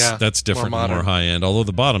 That's different, more high end. Although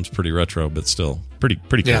the bottom's pretty retro, but still pretty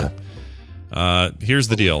cool. Yeah. Here's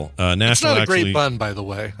the deal. It's not a great bun, by the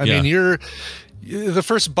way. I mean, you're the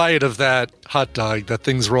first bite of that hot dog. That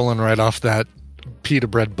thing's rolling right off that pita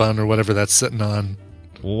bread bun or whatever that's sitting on.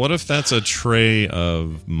 Well, what if that's a tray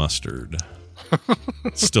of mustard?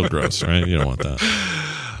 It's still gross, right? You don't want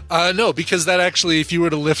that. No, because that actually, if you were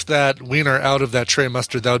to lift that wiener out of that tray of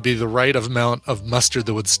mustard, that would be the right amount of mustard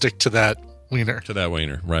that would stick to that wiener. To that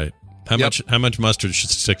wiener, right. How much mustard should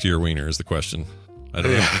stick to your wiener is the question. I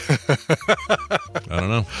don't know. I don't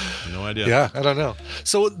know. No idea. Yeah, I don't know.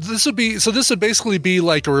 So this would basically be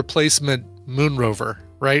like a replacement moon rover,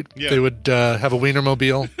 right? Yeah. They would have a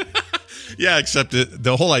Wienermobile. Yeah, except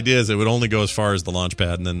the whole idea is it would only go as far as the launch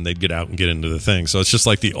pad, and then they'd get out and get into the thing. So it's just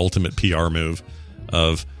like the ultimate PR move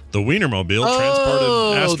of The Wienermobile transported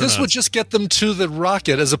astronauts. This would just get them to the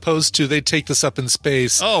rocket as opposed to they take this up in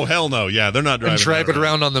space. Oh, hell no. Yeah, they're not driving and drive it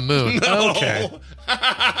around on the moon. No. Okay.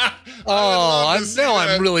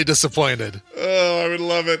 I'm really disappointed. Oh, I would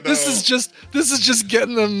love it. This is just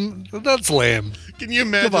getting them. That's lame. Can you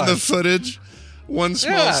imagine the footage? One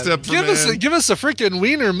small step for give us a freaking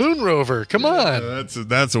Wiener moon rover. Come on.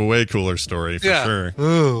 That's a way cooler story for sure.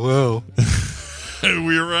 Oh, whoa.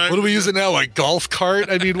 We're right. What do we use it now? A golf cart?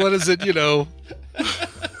 I mean, what is it?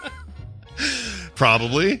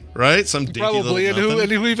 Probably, right? Some dinky probably, and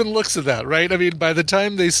who even looks at that, right? I mean, by the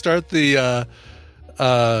time they start the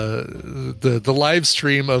live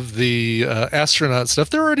stream of the astronaut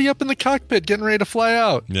stuff, they're already up in the cockpit getting ready to fly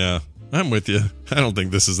out. Yeah, I'm with you. I don't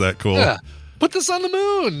think this is that cool. Yeah, put this on the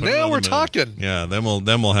moon. Now we're talking. Yeah, then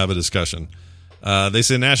we'll have a discussion. They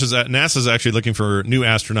say NASA's actually looking for new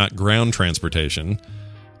astronaut ground transportation.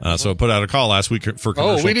 So it put out a call last week for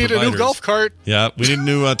commercial we need providers. a new golf cart. Yeah, we need a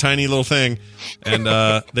new tiny little thing. And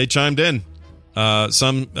they chimed in.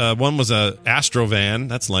 One was a Astrovan.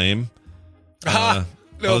 That's lame. No,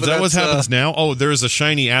 is that what happens now? Oh, there is a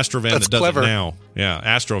shiny Astrovan that does clever. it now. Yeah,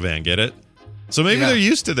 Astrovan, get it? So maybe they're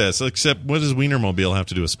used to this, except what does Wienermobile have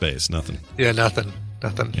to do with space? Nothing. Yeah, nothing.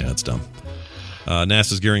 Yeah, it's dumb.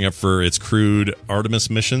 NASA's gearing up for its crewed Artemis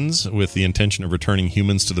missions with the intention of returning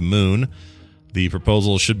humans to the moon. The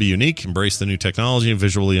proposal should be unique, embrace the new technology, and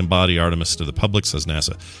visually embody Artemis to the public, says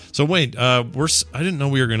NASA. So wait, I didn't know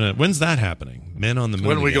we were going to... When's that happening? Men on the moon.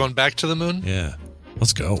 When are we going back to the moon? Yeah.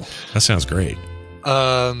 Let's go. That sounds great.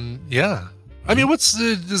 Yeah. I mean,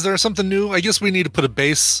 is there something new? I guess we need to put a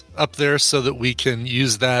base up there so that we can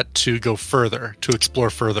use that to go further, to explore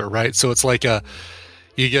further, right? So it's like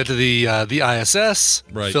you get to the ISS,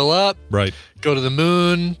 right. Fill up, right. Go to the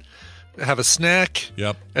moon, have a snack,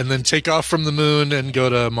 yep, and then take off from the moon and go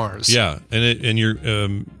to Mars. Yeah, and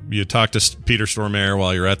you talk to Peter Stormare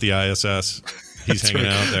while you're at the ISS. He's hanging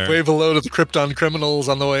out there. Wave hello to the Krypton criminals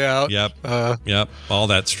on the way out. Yep, yep. All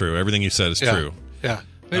that's true. Everything you said is true. Yeah.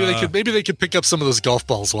 Maybe they could pick up some of those golf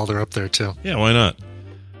balls while they're up there too. Yeah, why not?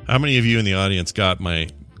 How many of you in the audience got my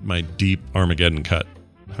deep Armageddon cut?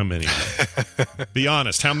 How many? Be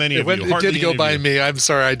honest. How many of you? It did go by me. I'm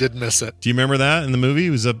sorry, I did miss it. Do you remember that in the movie?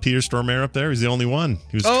 Was Peter Stormare up there? He was the only one.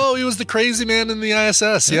 He was the crazy man in the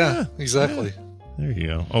ISS. Yeah, exactly. Yeah. There you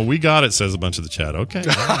go. Oh, we got it, says a bunch of the chat. Okay.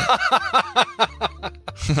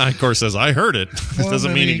 Of course, says, I heard it. It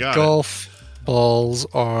doesn't mean he got golf balls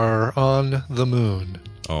are on the moon?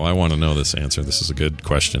 Oh, I want to know this answer. This is a good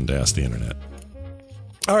question to ask the internet.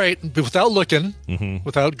 All right, but without looking,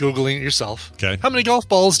 without Googling it yourself, okay. How many golf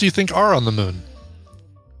balls do you think are on the moon?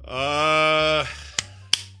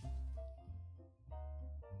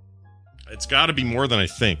 It's got to be more than I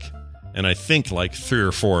think. And I think like 3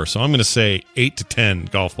 or 4. So I'm going to say 8 to 10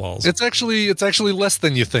 golf balls. It's actually less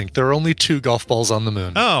than you think. There are only 2 golf balls on the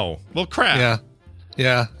moon. Oh, well, crap.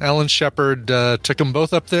 Yeah. Alan Shepard took them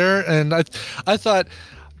both up there, and I thought,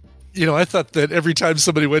 that every time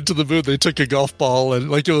somebody went to the moon, they took a golf ball,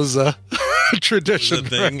 and like it was a tradition. It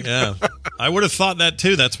was a thing, right? Yeah. I would have thought that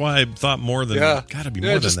too. That's why I thought more than got to be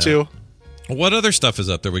more than just that. 2. What other stuff is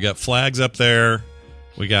up there? We got flags up there.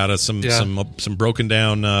 We got some broken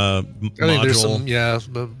down module. I think there's some,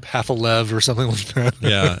 half a lev or something like that.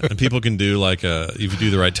 Yeah, and people can do if you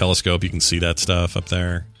do the right telescope, you can see that stuff up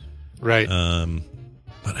there. Right.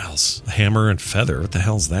 What else? A hammer and feather. What the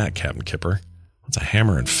hell's that, Captain Kipper? What's a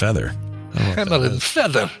hammer and feather? Hammer and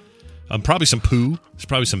feather. Probably some poo. There's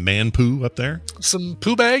probably some man poo up there. Some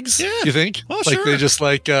poo bags? Yeah. You think? Oh, like sure. they just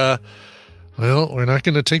well, we're not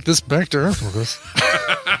going to take this back to Earth with us.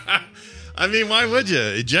 I mean, why would you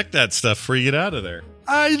eject that stuff before you get out of there?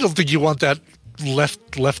 I don't think you want that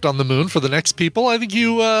left on the moon for the next people. I think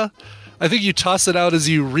you toss it out as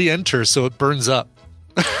you re-enter so it burns up.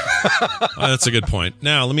 That's a good point.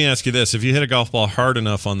 Now, let me ask you this. If you hit a golf ball hard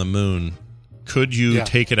enough on the moon, could you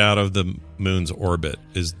take it out of the moon's orbit?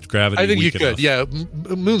 Is gravity I think weak you could. enough? Yeah,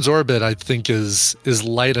 moon's orbit, I think, is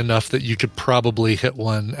light enough that you could probably hit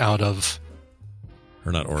one out of...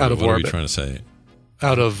 Or not orbit. Out of what orbit. are you trying to say?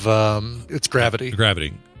 Out of its gravity.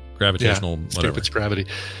 Gravitational, whatever. Its gravity.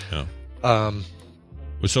 Yeah.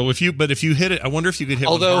 So if you hit it, I wonder if you could hit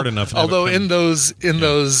one hard enough. Although in those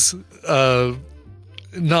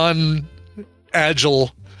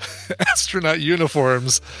non-agile astronaut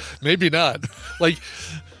uniforms, maybe not. Like,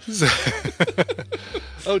 Dice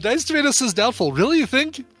Tomato says doubtful. Really, you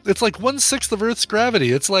think? It's like 1/6 of Earth's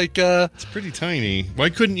gravity. It's like it's pretty tiny. Why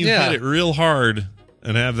couldn't you hit it real hard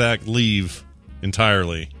and have that leave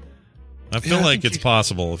entirely? I feel like it's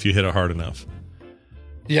possible if you hit it hard enough.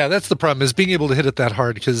 Yeah, that's the problem, is being able to hit it that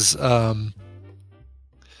hard, because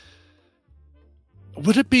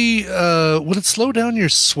would it slow down your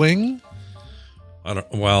swing? I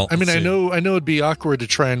don't. Well, I mean, I know it'd be awkward to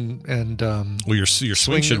try and well, your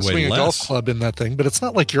swing should weigh swing less. a golf club in that thing, but it's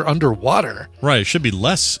not like you're underwater. Right. It should be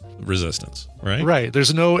less resistance. Right. Right.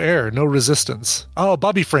 There's no air, no resistance. Oh,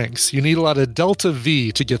 Bobby Franks, you need a lot of delta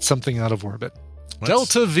V to get something out of orbit.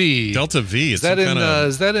 Delta V. Delta V. Is that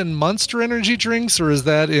in Monster Energy drinks, or is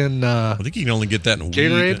that in? I think you can only get that in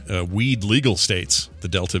Gatorade? weed legal states. The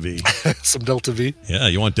Delta V. Some Delta V. Yeah,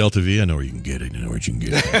 you want Delta V? I know where you can get it.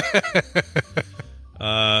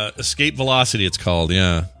 Escape velocity. It's called.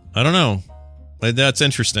 Yeah, I don't know. That's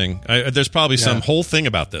interesting. There's probably some whole thing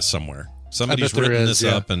about this somewhere. Somebody's written this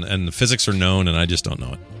up, and the physics are known, and I just don't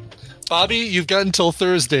know it. Bobby, you've got until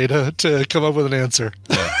Thursday to come up with an answer.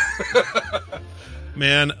 Yeah.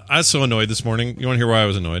 Man, I was so annoyed this morning. You want to hear why I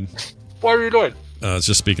was annoyed? Why were you annoyed? It's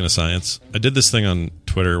just speaking of science. I did this thing on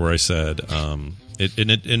Twitter where I said, and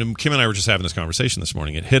Kim and I were just having this conversation this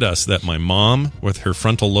morning. It hit us that my mom, with her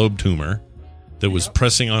frontal lobe tumor that was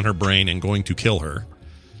pressing on her brain and going to kill her,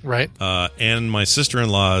 right, and my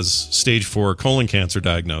sister-in-law's stage 4 colon cancer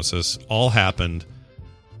diagnosis all happened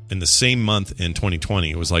in the same month in 2020.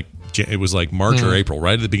 It was like March or April,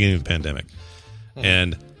 right at the beginning of the pandemic,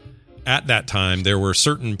 and at that time, there were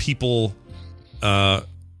certain people,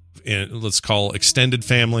 let's call extended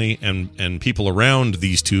family and people around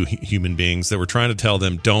these two human beings that were trying to tell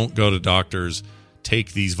them, don't go to doctors,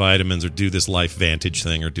 take these vitamins or do this Life Vantage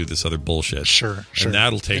thing or do this other bullshit. Sure. And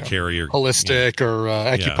that'll take care of your... Holistic or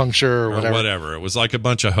acupuncture or whatever. It was like a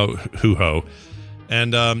bunch of hoo-ho.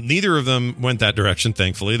 And neither of them went that direction,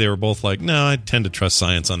 thankfully. They were both like, no, I tend to trust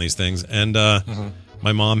science on these things. And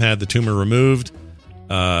my mom had the tumor removed.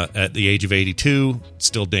 At the age of 82,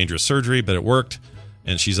 still dangerous surgery, but it worked,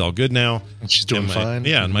 and she's all good now. And she's doing fine.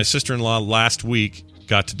 Yeah, and my sister-in-law last week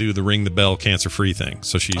got to do the ring the bell cancer-free thing.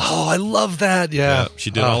 So she. Oh, I love that. Yeah,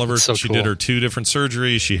 she did all of her. So she cool. did her 2 different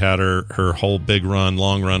surgeries. She had her whole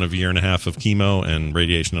long run of 1.5 years of chemo and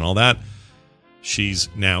radiation and all that. She's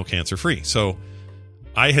now cancer-free. So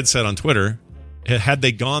I had said on Twitter, had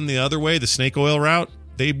they gone the other way, the snake oil route,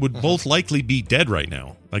 they would both likely be dead right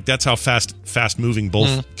now. Like, that's how fast moving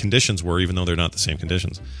both conditions were, even though they're not the same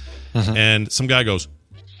conditions. And some guy goes,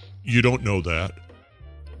 you don't know that.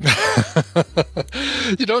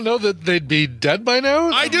 You don't know that they'd be dead by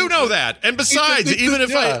now? I do know that. And besides, even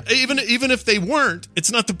if they weren't,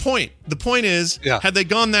 it's not the point. The point is, had they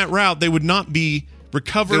gone that route, they would not be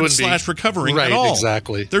recovered/recovering at all.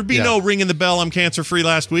 Exactly. There'd be no ringing the bell, I'm cancer free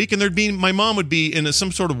last week, and my mom would be in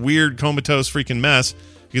some sort of weird comatose freaking mess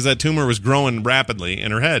because that tumor was growing rapidly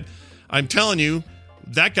in her head. I'm telling you,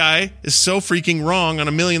 that guy is so freaking wrong on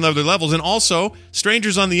a million other levels. And also,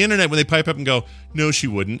 strangers on the internet, when they pipe up and go, no, she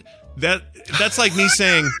wouldn't. That's like me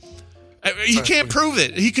saying, he can't prove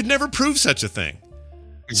it. He could never prove such a thing.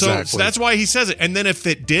 Exactly. So that's why he says it. And then if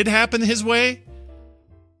it did happen his way,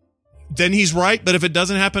 then he's right. But if it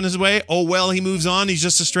doesn't happen his way, oh, well, he moves on. He's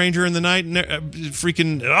just a stranger in the night. And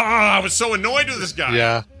I was so annoyed with this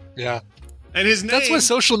guy. Yeah. And his name. That's why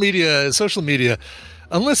social media,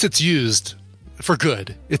 unless it's used for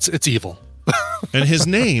good, it's evil. And his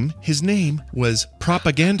name was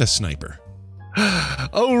Propaganda Sniper.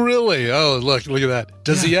 Oh, really? Oh, look at that.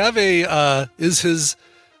 Does he have is his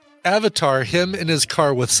avatar him in his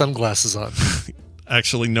car with sunglasses on?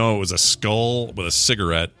 Actually, no, it was a skull with a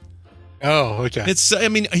cigarette. Oh, okay.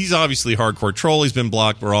 He's obviously hardcore troll. He's been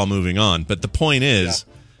blocked. We're all moving on. But the point is,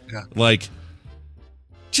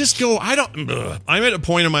 just go. I'm at a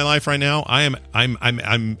point in my life right now.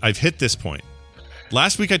 I've hit this point.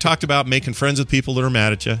 Last week I talked about making friends with people that are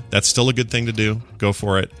mad at you. That's still a good thing to do. Go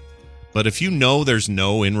for it. But if you know there's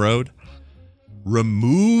no inroad,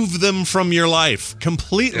 remove them from your life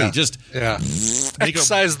completely. Just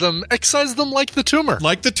excise them like the tumor.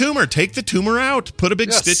 Like the tumor. Take the tumor out. Put a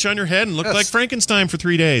big stitch on your head and look like Frankenstein for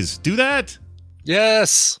 3 days. Do that.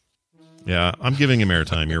 Yes. Yeah, I'm giving him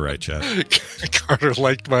airtime. You're right, Chad. Carter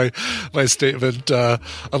liked my statement.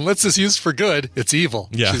 Unless it's used for good, it's evil.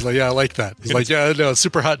 Yeah. She's like, yeah, I like that. He's like, yeah, no,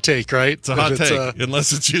 super hot take, right? It's a hot take.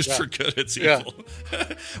 Unless it's used for good, it's evil.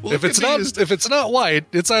 Well, if it's not white,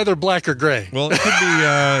 it's either black or gray. Well, it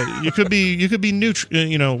could be. You could be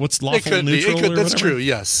neutral. What's lawful neutral? That's true.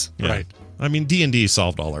 Yes. Yeah. Right. I mean, D&D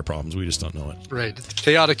solved all our problems. We just don't know it. Right.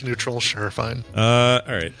 Chaotic neutral. Sure. Fine. All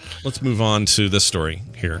right. Let's move on to this story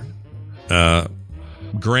here.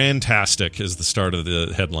 Grandtastic is the start of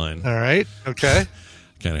the headline. All right. Okay.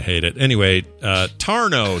 Kind of hate it. Anyway,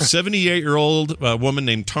 Tarno, 78-year-old woman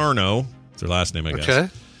named Tarno, it's her last name, I guess. Okay.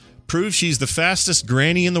 Proves she's the fastest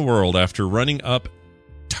granny in the world after running up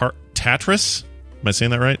Tatras. Am I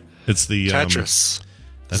saying that right? It's the Tatras.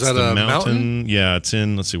 That's is that the a mountain? Yeah, it's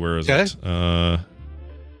in. Let's see, where is it?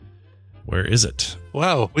 Where is it?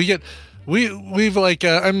 Wow, we've like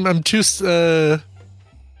I'm too.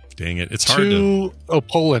 Dang it! It's hard to. Oh,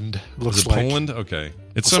 Poland looks is it like Poland. Okay,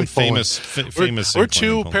 it's looks some like famous. We're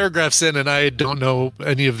two paragraphs in, and I don't know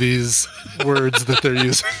any of these words that they're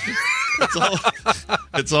using.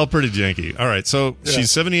 It's all pretty janky. All right, so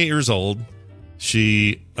she's 78 years old.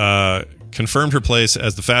 She confirmed her place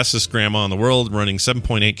as the fastest grandma in the world, running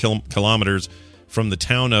 7.8 kilometers from the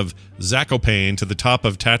town of Zakopane to the top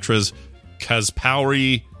of Tatra's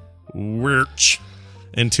Kaspauri Wirch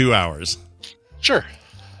in 2 hours. Sure.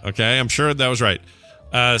 Okay, I'm sure that was right.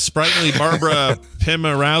 Sprightly Barbara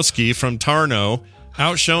Pimarowski from Tarnow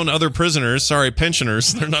outshone other prisoners. Sorry,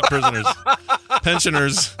 pensioners. They're not prisoners.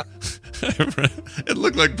 Pensioners. It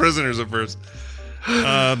looked like prisoners at first.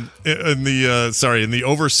 In the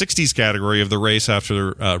over 60s category of the race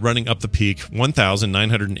after running up the peak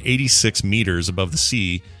 1,986 meters above the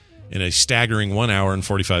sea in a staggering 1 hour and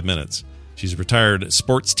 45 minutes. She's a retired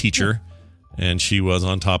sports teacher, and she was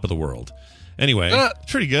on top of the world. Anyway,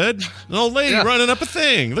 pretty good. An old lady running up a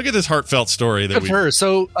thing. Look at this heartfelt story. Good for her.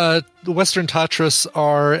 So the Western Tatras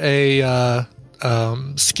are a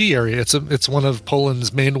ski area. It's one of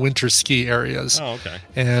Poland's main winter ski areas. Oh, okay.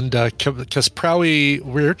 And Kaspauri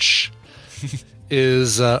Wirch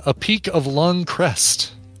is a peak of long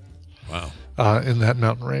crest. Wow. In that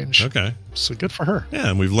mountain range. Okay. So good for her. Yeah,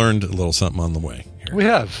 and we've learned a little something on the way here. We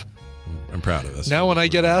have. I'm proud of this. Now when I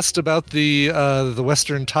get asked about the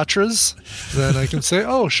Western Tatras, then I can say,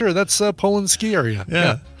 oh, sure, that's Poland's ski area.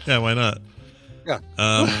 Yeah, why not? Yeah.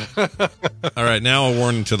 All right, now a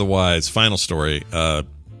warning to the wise. Final story.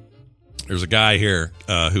 There's a guy here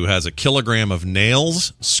who has 1 kilogram of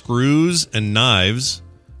nails, screws, and knives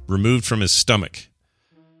removed from his stomach.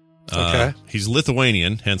 Okay. He's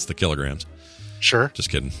Lithuanian, hence the kilograms. Sure. Just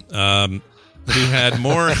kidding. He had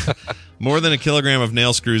more than 1 kilogram of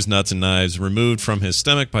nail screws, nuts, and knives removed from his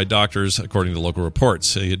stomach by doctors, according to local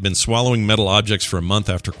reports. He had been swallowing metal objects for a month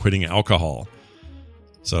after quitting alcohol.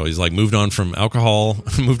 So he's like moved on from alcohol,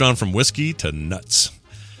 moved on from whiskey to nuts.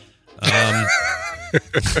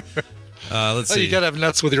 Let's see. You got to have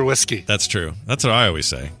nuts with your whiskey. That's true. That's what I always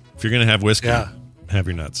say. If you're going to have whiskey, have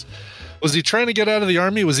your nuts. Was he trying to get out of the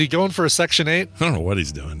army? Was he going for a Section 8? I don't know what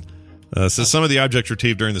he's doing. So some of the objects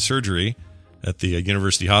retrieved during the surgery at the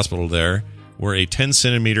university hospital there were a 10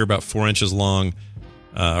 centimeter, about 4 inches long,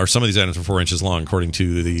 or some of these items were 4 inches long, according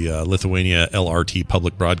to the Lithuania LRT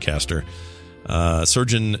public broadcaster.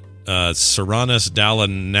 Surgeon Saranas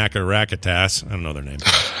Dalanakaraktas, I don't know their name,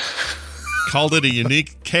 called it a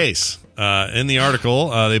unique case. In the article,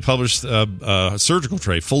 they published a surgical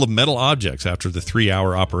tray full of metal objects after the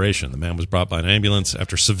 3-hour operation. The man was brought by an ambulance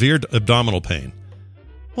after severe abdominal pain.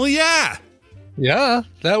 Well, yeah. Yeah,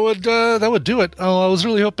 that would do it. Oh, I was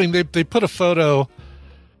really hoping they put a photo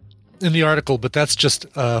in the article, but that's just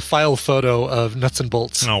a file photo of nuts and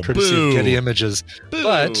bolts, courtesy of Getty Images. Boo.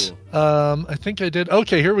 But I think I did.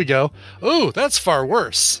 Okay, here we go. Oh, that's far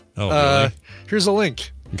worse. Oh, really? Here's a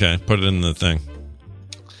link. Okay, put it in the thing.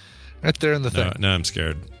 Right there in the thing. Now I'm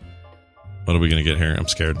scared. What are we going to get here? I'm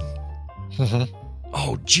scared. Mm-hmm.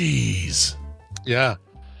 Oh, jeez. Yeah.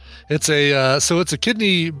 It's a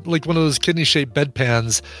kidney, like one of those kidney-shaped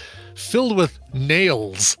bedpans filled with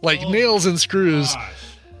nails, like nails and screws. Gosh.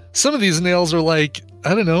 Some of these nails are like,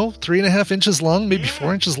 I don't know, 3.5 inches long, maybe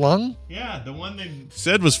 4 inches long. Yeah, the one they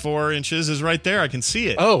said was 4 inches is right there. I can see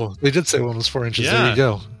it. Oh, they did say one was 4 inches. Yeah. There you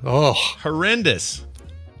go. Oh. Horrendous.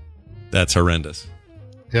 That's horrendous.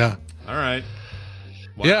 Yeah. All right.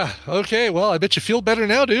 Wow. Yeah. Okay. Well, I bet you feel better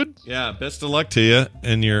now, dude. Yeah. Best of luck to you.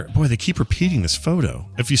 And boy, they keep repeating this photo.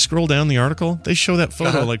 If you scroll down the article, they show that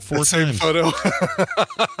photo like 4 times. Same photo.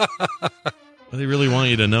 They really want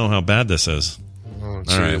you to know how bad this is. Oh,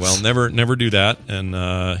 all right. Well, never do that.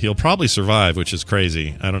 And he'll probably survive, which is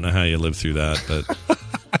crazy. I don't know how you live through that, but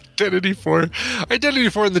Identity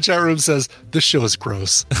 4 in the chat room says this show is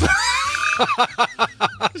gross.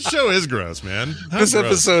 This show is gross, man. This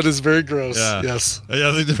episode is very gross. Yeah. Yes.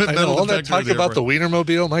 Yeah, I know, all that talk about the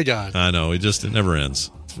Wienermobile, my God. I know. It never ends.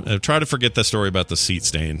 Try to forget that story about the seat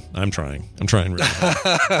stain. I'm trying really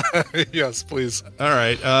hard. Yes, please. All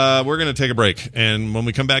right. We're going to take a break. And when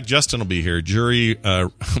we come back, Justin will be here. I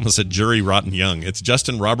almost said Jury Rotten Young. It's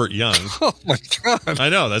Justin Robert Young. Oh, my God. I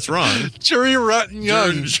know. That's wrong. Jury Rotten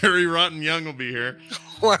Young. Jury Rotten Young will be here.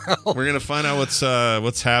 Wow. We're going to find out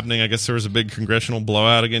what's happening. I guess there was a big congressional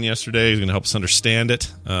blowout again yesterday. He's going to help us understand it,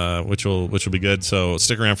 which will be good. So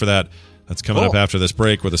stick around for that. That's coming up after this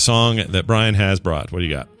break with a song that Brian has brought. What do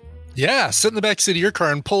you got? Yeah, sit in the back seat of your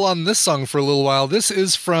car and pull on this song for a little while. This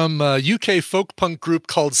is from a UK folk punk group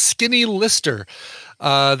called Skinny Lister.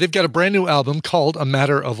 They've got a brand new album called A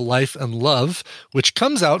Matter of Life and Love, which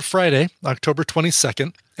comes out Friday, October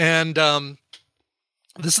 22nd. And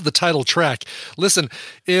this is the title track. Listen,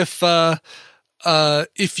 if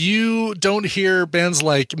you don't hear bands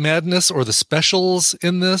like Madness or The Specials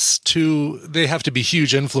in this, they have to be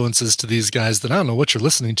huge influences to these guys, then I don't know what you're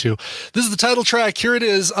listening to. This is the title track. Here it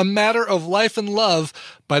is, A Matter of Life and Love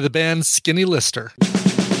by the band Skinny Lister.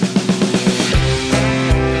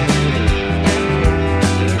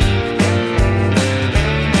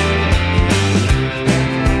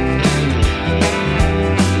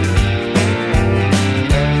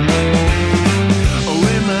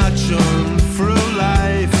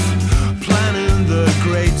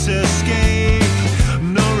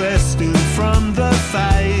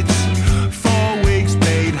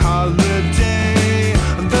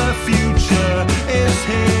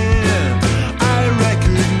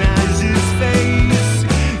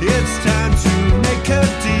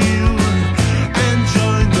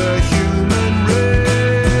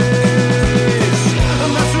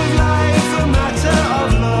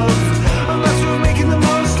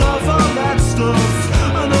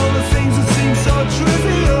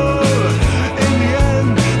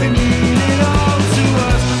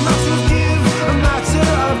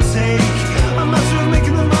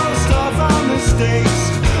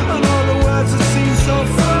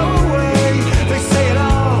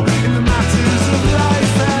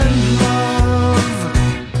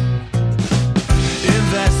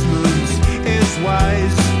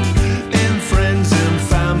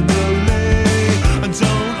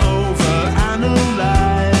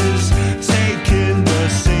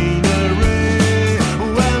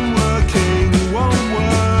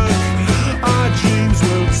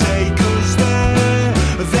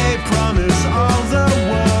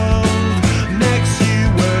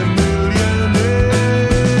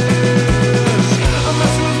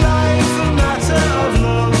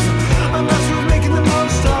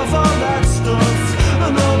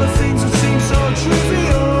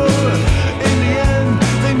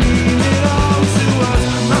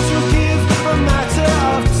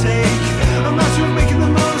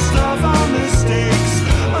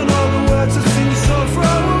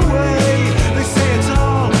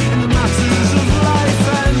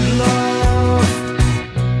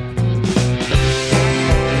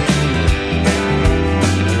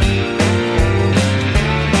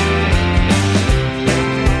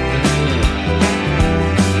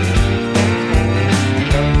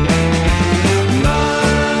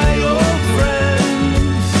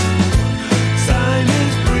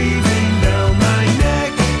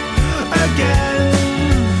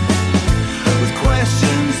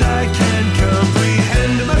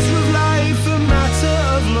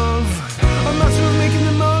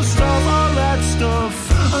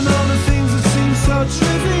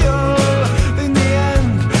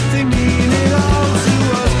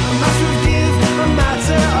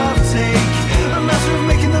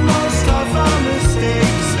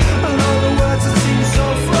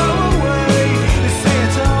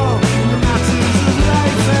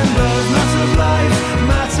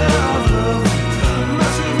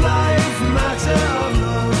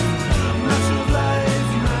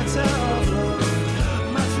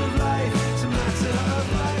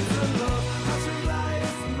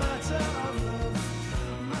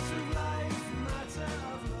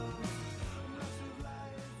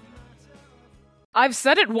 I've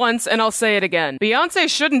said it once and I'll say it again. Beyonce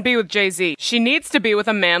shouldn't be with Jay-Z. She needs to be with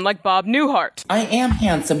a man like Bob Newhart. I am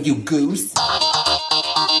handsome, you goose.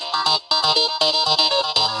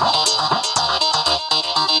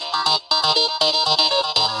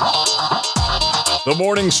 The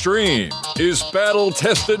morning stream is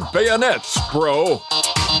battle-tested bayonets, bro.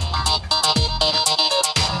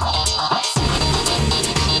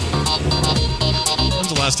 When's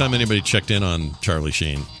the last time anybody checked in on Charlie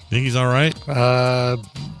Sheen? Think he's all right?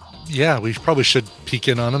 Yeah, we probably should peek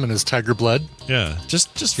in on him and his tiger blood. Yeah,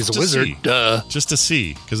 just he's a wizard. See. Duh. Just to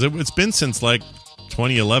see, because it's been since like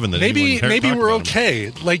 2011 that maybe we're okay.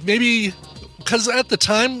 Him. Like maybe because at the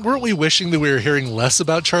time, weren't we wishing that we were hearing less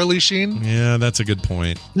about Charlie Sheen? Yeah, that's a good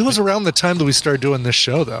point. It was around the time that we started doing this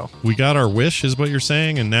show, though. We got our wish, is what you're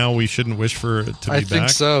saying, and now we shouldn't wish for it to be back? I think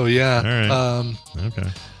so. Yeah. All right. Okay.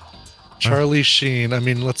 Charlie Sheen. I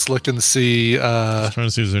mean, let's look and see. Just trying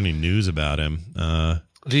to see if there's any news about him.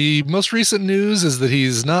 The most recent news is that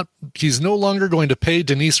he's no longer going to pay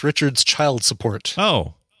Denise Richards child support.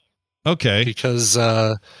 Oh, okay. Because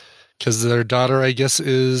their daughter, I guess,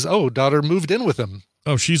 daughter moved in with him.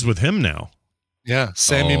 Oh, she's with him now. Yeah,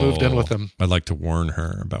 Sammy moved in with him. I'd like to warn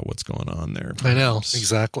her about what's going on there. I know,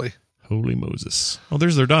 exactly. Holy Moses. Oh,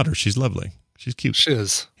 there's their daughter. She's lovely. She's cute. She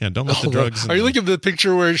is. Yeah, don't let the drugs... Are you looking at the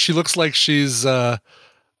picture where she looks like she's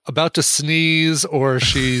about to sneeze, or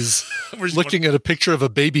she's looking at a picture of a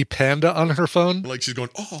baby panda on her phone? Like she's going,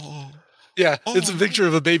 oh. Yeah, it's a picture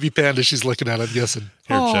of a baby panda she's looking at, I'm guessing.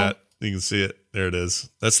 Here, chat. You can see it. There it is.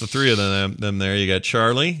 That's the three of them there. You got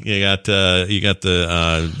Charlie. You got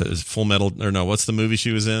the Full Metal, or no, what's the movie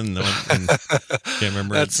she was in? Can't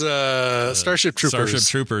remember. That's Starship Troopers. Starship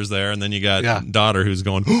Troopers there. And then you got daughter who's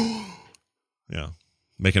going, yeah,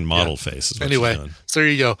 making model face. Is what anyway, she's doing. So there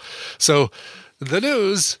you go. So the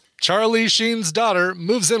news, Charlie Sheen's daughter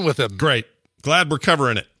moves in with him. Great. Glad we're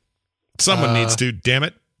covering it. Someone needs to, damn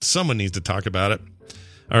it. Someone needs to talk about it.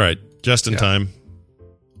 All right. Just in time.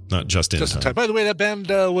 Not just in time. By the way, that band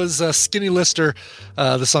was Skinny Lister.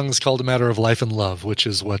 The song is called A Matter of Life and Love, which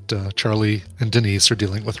is what Charlie and Denise are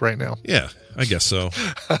dealing with right now. Yeah, I guess so.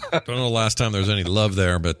 Don't know the last time there was any love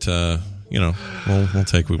there, but, we'll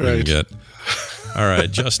take what we can get. All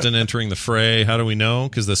right, Justin entering the fray. How do we know?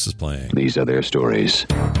 Because this is playing. These are their stories.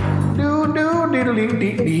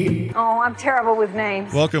 Oh, I'm terrible with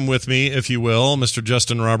names. Welcome with me, if you will, Mr.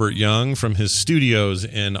 Justin Robert Young from his studios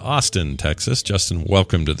in Austin, Texas. Justin,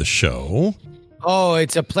 welcome to the show. Oh,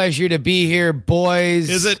 it's a pleasure to be here, boys.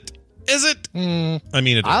 Is it? I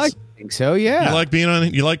mean, it is. I think so, yeah. You like being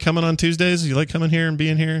on? You like coming on Tuesdays? You like coming here and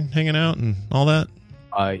being here and hanging out and all that?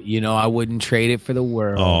 I wouldn't trade it for the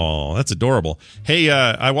world. Oh, that's adorable. Hey,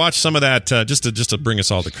 I watched some of that just to bring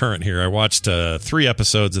us all to current here. I watched 3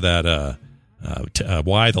 episodes of that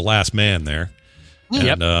Why the Last Man there.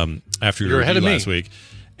 And after your review last week.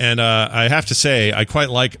 And I have to say, I quite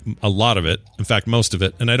like a lot of it. In fact, most of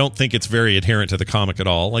it. And I don't think it's very adherent to the comic at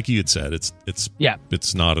all. Like you had said,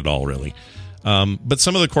 it's not at all really. But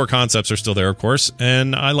some of the core concepts are still there, of course.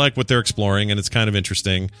 And I like what they're exploring, and it's kind of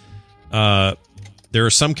interesting. There are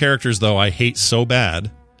some characters, though, I hate so bad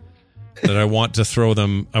that I want to throw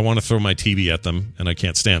them. I want to throw my TV at them, and I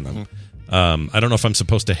can't stand them. I don't know if I'm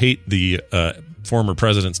supposed to hate the former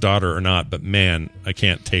president's daughter or not, but man, I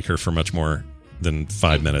can't take her for much more than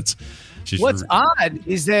 5 minutes. What's odd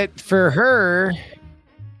is that for her,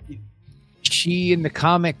 she in the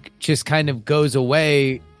comic just kind of goes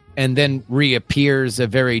away and then reappears a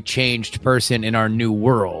very changed person in our new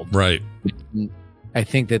world. Right. I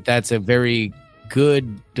think that's a very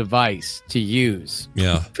good device to use.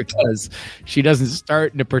 Yeah. Because she doesn't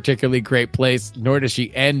start in a particularly great place, nor does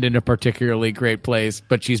she end in a particularly great place,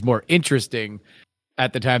 but she's more interesting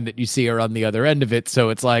at the time that you see her on the other end of it. So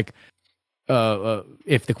it's like,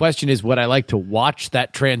 if the question is would I like to watch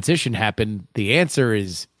that transition happen, the answer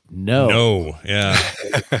is no. No, yeah.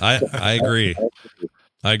 I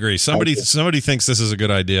agree. Somebody thinks this is a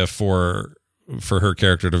good idea for her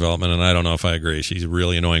character development, and I don't know if I agree. She's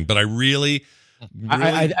really annoying, but I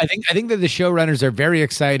think that the showrunners are very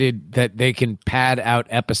excited that they can pad out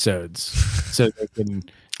episodes so they can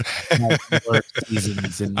have more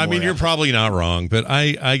seasons. And I mean, you're probably not wrong, but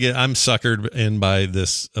I'm suckered in by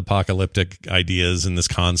this apocalyptic ideas and this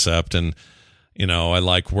concept, and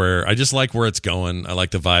I just like where it's going. I like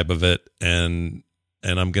the vibe of it, and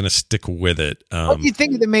I'm going to stick with it. What do you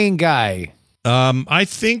think of the main guy? I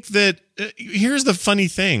think that here's the funny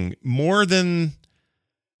thing: more than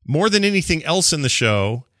anything else in the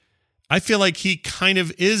show, I feel like he kind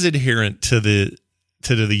of is adherent to the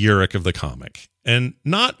Urich of the comic, and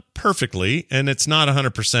not perfectly, and it's not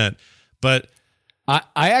 100%, but I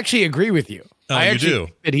actually agree with you. You do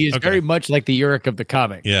that he is very much like the Urich of the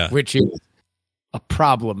comic, which is a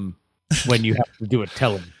problem when you have to do a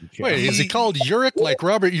television show. Wait, is he called Urich, like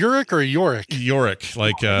Robert Urich, or Yorick? Yorick,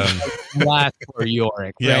 like Laugh or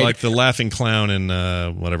Yorick. Yeah, right? like the laughing clown in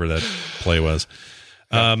whatever that play was.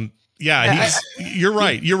 You're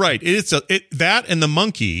right. It's that and the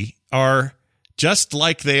monkey are just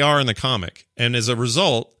like they are in the comic, and as a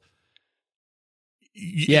result,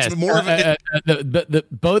 yes, it's more of the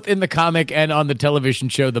both in the comic and on the television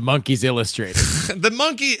show, the monkey's illustrated. The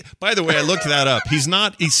monkey, by the way, I looked that up. He's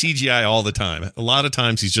not a CGI all the time. A lot of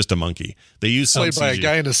times, he's just a monkey. They use some played by CG. a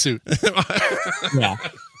guy in a suit. Yeah,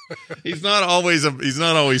 he's not always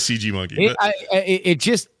CG monkey. It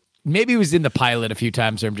just. Maybe it was in the pilot a few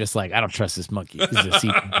times where I'm just like, I don't trust this monkey. This is a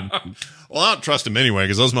CG monkey. Well, I don't trust him anyway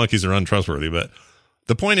because those monkeys are untrustworthy. But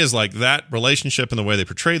the point is, like, that relationship and the way they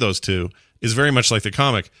portray those two is very much like the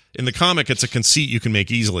comic. In the comic, it's a conceit you can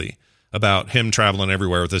make easily about him traveling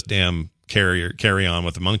everywhere with this damn carry-on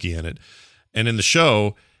with a monkey in it. And in the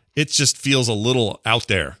show, it just feels a little out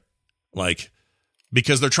there. Like,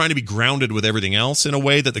 because they're trying to be grounded with everything else in a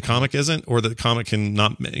way that the comic isn't, or that the comic can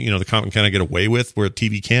not, the comic kind of get away with where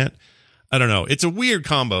TV can't. I don't know. It's a weird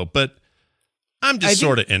combo, but I'm just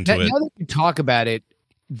sort of into it. Now that you talk about it,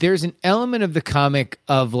 there's an element of the comic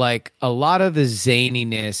of like a lot of the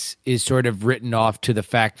zaniness is sort of written off to the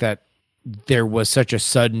fact that there was such a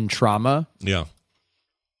sudden trauma. Yeah.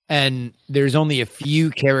 And there's only a few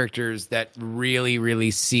characters that really,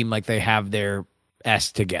 really seem like they have their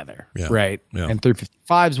S together. Yeah. Right. Yeah. And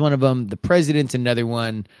 355 is one of them. The President's another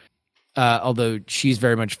one. Although she's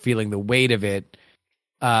very much feeling the weight of it.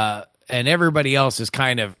 And everybody else is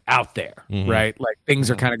kind of out there, right? Like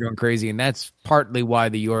things are kind of going crazy, and that's partly why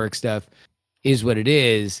the Yorick stuff is what it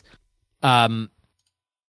is. Yeah,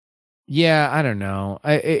 I don't know.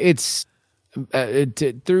 It's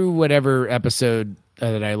through whatever episode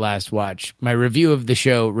that I last watched, my review of the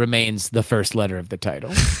show remains the first letter of the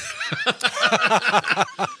title.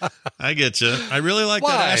 I get you. I really like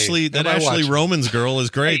that Ashley. That Ashley Romans girl is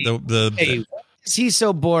great. Hey, he's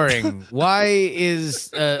so boring. Why is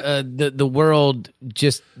the world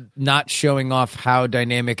just not showing off how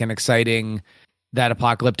dynamic and exciting that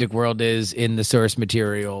apocalyptic world is in the source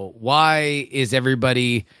material? Why is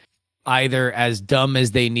everybody either as dumb as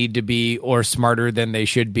they need to be or smarter than they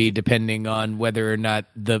should be, depending on whether or not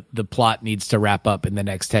the plot needs to wrap up in the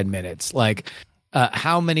next 10 minutes? Like,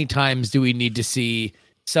 how many times do we need to see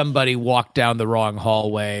somebody walk down the wrong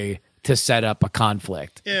hallway to set up a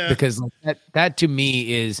conflict? Yeah. Because that to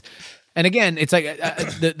me is, and again, it's like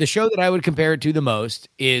the show that I would compare it to the most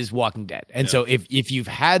is Walking Dead. And so if you've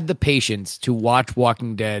had the patience to watch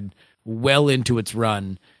Walking Dead well into its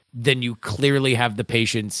run, then you clearly have the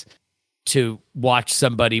patience to watch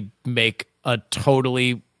somebody make a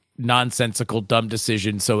totally nonsensical, dumb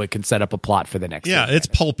decision so it can set up a plot for the next. Yeah, it's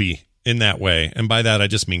pulpy in that way. And by that, I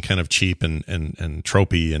just mean kind of cheap and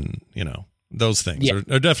tropey and, those things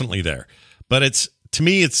are definitely there. But to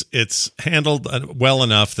me, it's handled well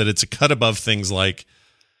enough that it's a cut above things like,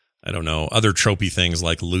 I don't know, other tropey things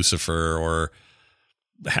like Lucifer or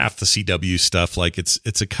half the CW stuff. Like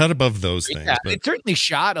it's a cut above those things. Yeah, but it's certainly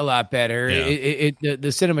shot a lot better. Yeah. The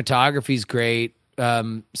cinematography is great.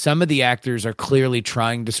 Some of the actors are clearly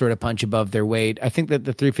trying to sort of punch above their weight. I think that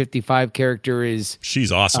the 355 character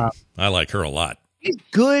she's awesome. I like her a lot. She's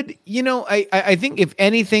good. I think if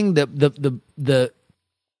anything, the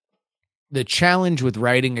challenge with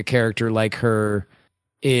writing a character like her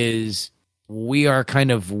is we are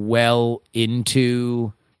kind of well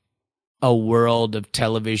into a world of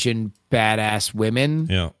television badass women.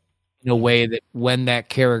 Yeah. In a way that when that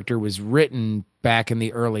character was written back in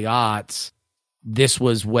the early aughts, this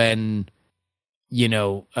was when,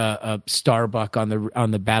 Starbuck on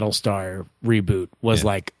the Battlestar reboot was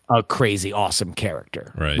like a crazy awesome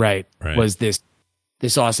character. Right. Was this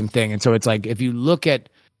awesome thing. And so it's like, if you look at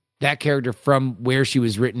that character from where she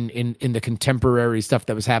was written in the contemporary stuff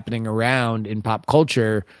that was happening around in pop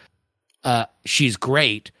culture, she's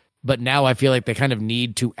great. But now I feel like they kind of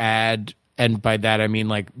need to add, and by that I mean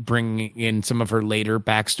like bringing in some of her later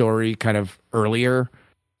backstory kind of earlier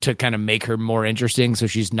to kind of make her more interesting. So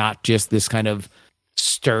she's not just this kind of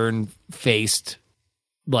stern-faced,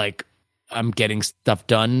 like, I'm getting stuff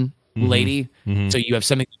done lady. So you have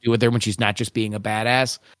something to do with her when she's not just being a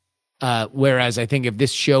badass. Whereas I think if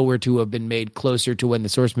this show were to have been made closer to when the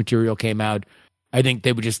source material came out, I think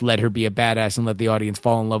they would just let her be a badass and let the audience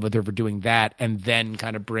fall in love with her for doing that, and then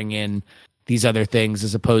kind of bring in these other things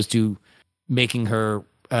as opposed to making her,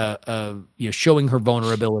 showing her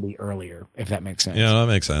vulnerability earlier, if that makes sense. Yeah, that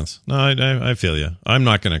makes sense. No, I feel you. I'm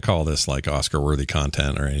not going to call this like Oscar-worthy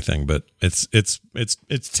content or anything, but it's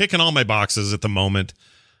ticking all my boxes at the moment.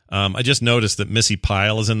 I just noticed that Missy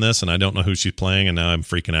Pyle is in this, and I don't know who she's playing, and now I'm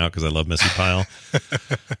freaking out because I love Missy Pyle,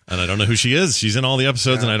 and I don't know who she is. She's in all the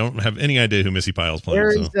episodes, and I don't have any idea who Missy Pyle's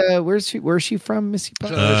playing. Where's she from, Missy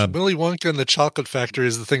Pyle? Willy Wonka and the Chocolate Factory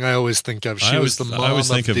is the thing I always think of. She was the mom. I always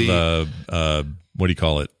think of what do you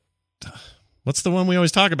call it? What's the one we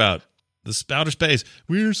always talk about? The outer space.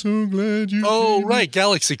 We're so glad you. Oh, right,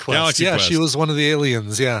 Galaxy Quest. Galaxy Quest. She was one of the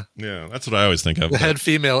aliens. Yeah, that's what I always think of. The head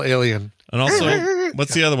female alien. And also,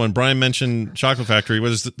 what's the other one? Brian mentioned Chocolate Factory.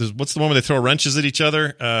 What's the one where they throw wrenches at each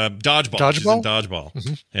other? Dodgeball. She's in Dodgeball.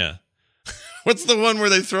 Mm-hmm. Yeah. What's the one where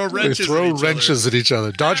they throw wrenches? At each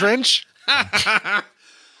other. Dodge wrench.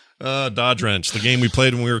 Dodge wrench. The game we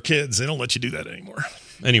played when we were kids. They don't let you do that anymore.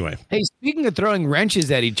 Anyway. Hey, speaking of throwing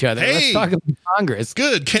wrenches at each other, let's talk about Congress.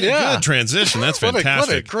 Good transition. That's fantastic.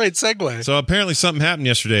 What a great segue. So apparently something happened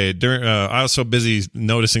yesterday. I was so busy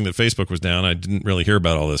noticing that Facebook was down, I didn't really hear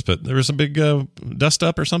about all this, but there was a big dust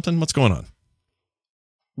up or something. What's going on?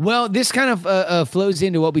 Well, this kind of flows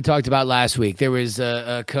into what we talked about last week. There was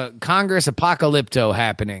a Congress apocalypto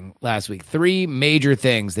happening last week. 3 major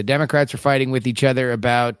things. The Democrats are fighting with each other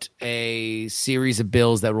about a series of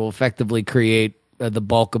bills that will effectively create the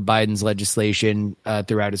bulk of Biden's legislation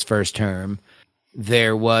throughout his first term.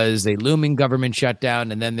 There was a looming government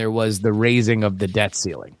shutdown, and then there was the raising of the debt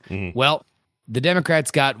ceiling. Well, the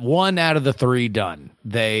Democrats got 1 out of the 3 done.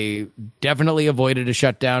 They definitely avoided a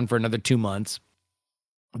shutdown for another 2 months.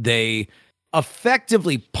 They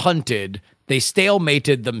effectively punted. They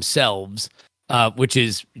stalemated themselves, which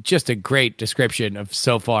is just a great description of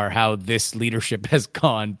so far how this leadership has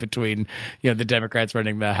gone between, the Democrats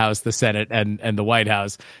running the House, the Senate, and the White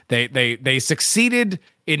House. They succeeded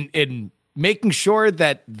in making sure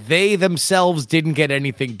that they themselves didn't get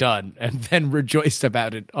anything done, and then rejoiced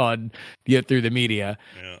about it on through the media.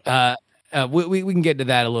 Yeah. We can get to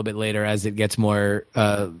that a little bit later as it gets more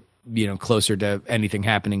closer to anything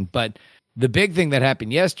happening. But the big thing that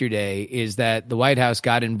happened yesterday is that the White House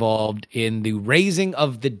got involved in the raising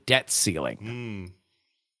of the debt ceiling,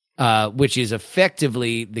 which is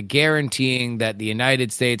effectively the guaranteeing that the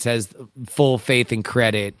United States has full faith and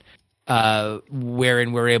credit,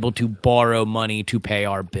 wherein we're able to borrow money to pay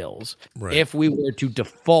our bills. Right. If we were to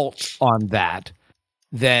default on that,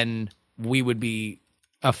 then we would be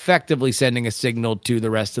effectively sending a signal to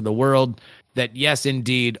the rest of the world that, yes,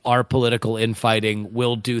 indeed, our political infighting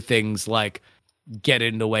will do things like get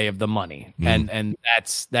in the way of the money. And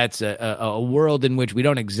that's a world in which we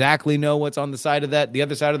don't exactly know what's on the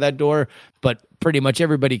other side of that door, but pretty much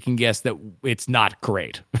everybody can guess that it's not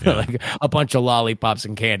great. Yeah. Like a bunch of lollipops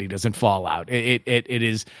and candy doesn't fall out. It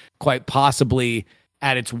is quite possibly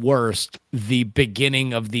at its worst the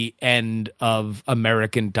beginning of the end of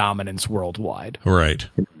American dominance worldwide. Right.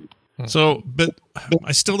 So, but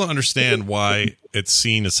I still don't understand why it's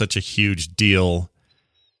seen as such a huge deal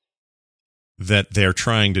that they're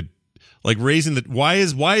trying to raising the. Why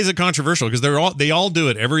is it controversial? Because they all do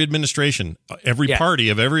it. Every administration, every party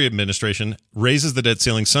of every administration raises the debt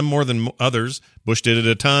ceiling. Some more than others. Bush did it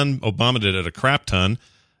a ton. Obama did it a crap ton.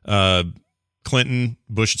 Clinton,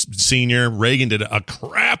 Bush Senior, Reagan did it a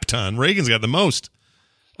crap ton. Reagan's got the most.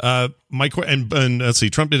 And let's see,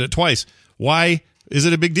 Trump did it twice. Why is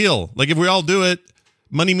it a big deal? Like, if we all do it,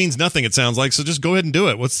 money means nothing, it sounds like. So just go ahead and do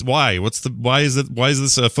it. Why is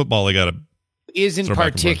this football they got to isn't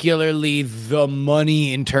particularly the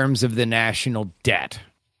money in terms of the national debt.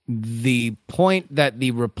 The point that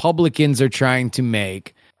the Republicans are trying to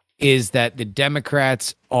make is that the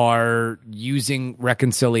Democrats are using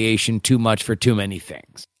reconciliation too much for too many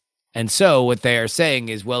things. And so what they are saying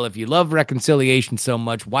is, well, if you love reconciliation so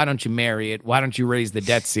much, why don't you marry it? Why don't you raise the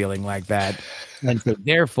debt ceiling like that? And so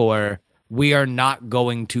therefore, we are not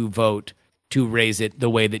going to vote to raise it the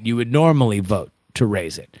way that you would normally vote to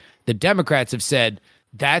raise it. The Democrats have said,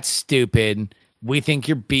 that's stupid. We think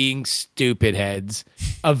you're being stupid heads.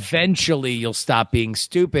 Eventually, you'll stop being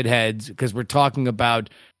stupid heads because we're talking about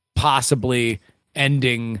possibly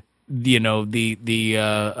ending American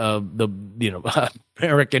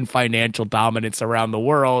financial dominance around the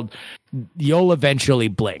world. You'll eventually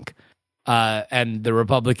blink. And the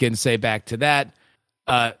Republicans say back to that,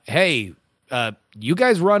 hey, you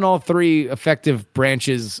guys run all 3 effective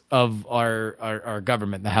branches of our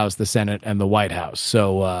government, the House, the Senate, and the White House.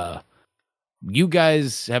 So you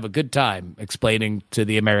guys have a good time explaining to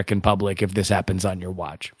the American public if this happens on your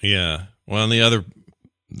watch. Yeah. Well, and the other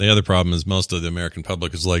problem is most of the American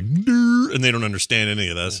public is like, and they don't understand any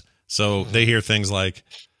of this. So they hear things like,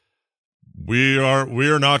 we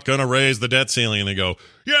are not going to raise the debt ceiling, and they go,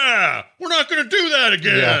 yeah, we're not going to do that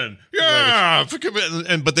again. Yeah.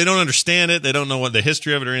 But they don't understand it. They don't know what the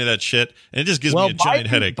history of it or any of that shit. And it just gives me a giant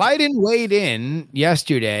headache. Biden weighed in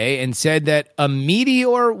yesterday and said that a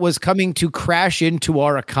meteor was coming to crash into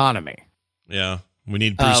our economy. Yeah. We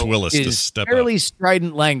need Bruce Willis to step up. Fairly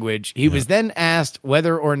strident language. He was then asked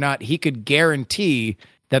whether or not he could guarantee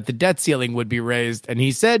that the debt ceiling would be raised, and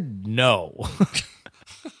he said no.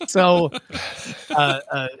 So,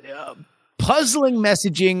 puzzling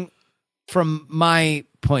messaging from my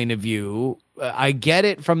point of view. I get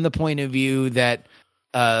it from the point of view that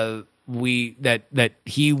that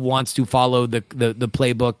he wants to follow the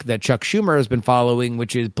playbook that Chuck Schumer has been following,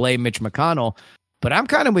 which is blame Mitch McConnell. But I'm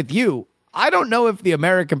kind of with you. I don't know if the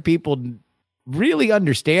American people really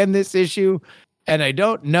understand this issue. And I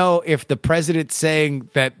don't know if the president saying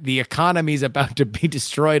that the economy is about to be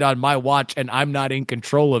destroyed on my watch and I'm not in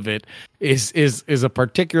control of it is a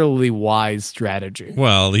particularly wise strategy.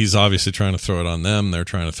 Well, he's obviously trying to throw it on them. They're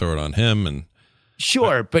trying to throw it on him. And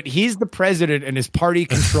sure, but he's the president and his party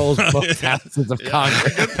controls both houses of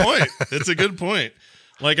Congress. Good point. It's a good point.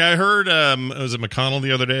 Like I heard, was it McConnell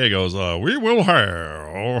the other day? He goes, "We will hire."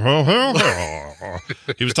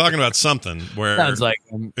 He was talking about something where sounds like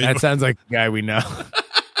the guy we know.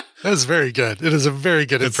 That is very good. It is a very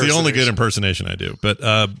good. It's the only good impersonation I do.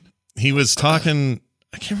 But he was talking.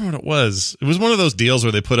 I can't remember what it was. It was one of those deals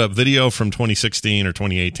where they put up video from 2016 or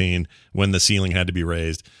 2018 when the ceiling had to be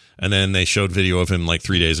raised. And then they showed video of him like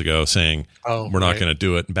 3 days ago saying, we're not going to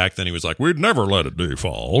do it. And back then he was like, we'd never let it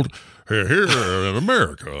default here in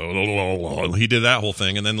America. He did that whole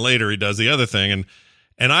thing. And then later he does the other thing.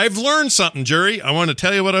 And I've learned something, jury. I want to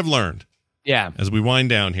tell you what I've learned. Yeah. As we wind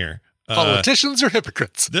down here. Politicians are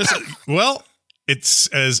hypocrites. It's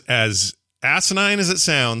as asinine as it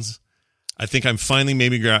sounds. I think I'm finally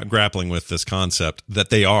maybe grappling with this concept that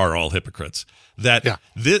they are all hypocrites. Now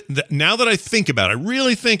that I think about it, I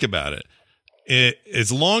really think about it,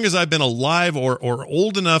 as long as I've been alive or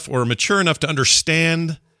old enough or mature enough to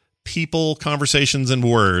understand people, conversations, and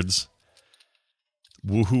words,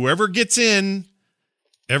 whoever gets in,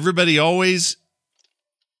 everybody always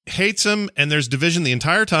hates them, and there's division the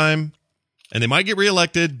entire time. And they might get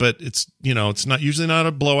reelected, but it's not usually not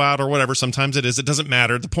a blowout or whatever. Sometimes it is. It doesn't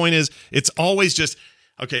matter. The point is, it's always just,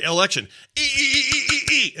 okay, election,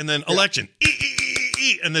 and then election,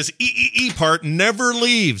 and this part never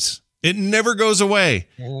leaves. It never goes away.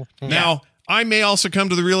 Mm-hmm. Now, I may also come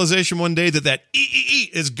to the realization one day that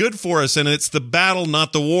is good for us, and it's the battle,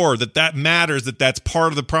 not the war, that matters, that's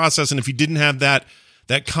part of the process. And if you didn't have that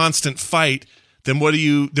constant fight, then what do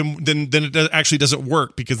you then it actually doesn't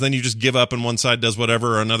work, because then you just give up and one side does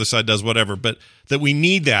whatever or another side does whatever. But that we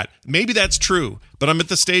need that. Maybe that's true, but I'm at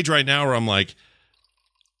the stage right now where I'm like,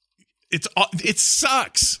 it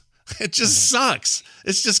sucks. It just sucks.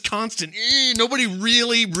 It's just constant. Nobody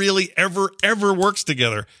really ever works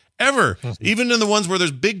together ever. Even in the ones where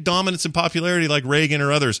there's big dominance and popularity like Reagan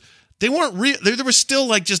or others, they weren't real. There was still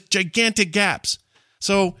like just gigantic gaps.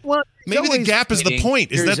 So maybe the gap is the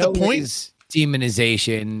point. Is that the point?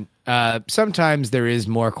 Demonization. Sometimes there is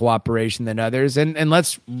more cooperation than others, and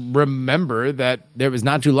let's remember that there was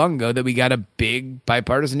not too long ago that we got a big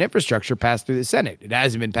bipartisan infrastructure passed through the Senate. It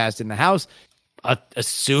hasn't been passed in the House,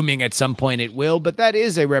 assuming at some point it will, but that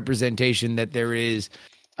is a representation that there is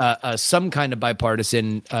some kind of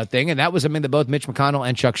bipartisan thing, and that was something that both Mitch McConnell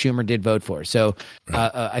and Chuck Schumer did vote for. So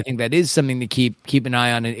I think that is something to keep an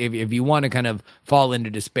eye on if you want to kind of fall into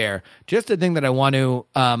despair. Just the thing that I want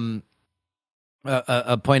to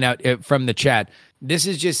point out from the chat. This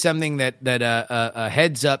is just something that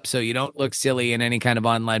heads up, so you don't look silly in any kind of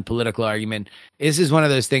online political argument. This is one of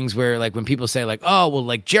those things where, like, when people say, like, "Oh, well,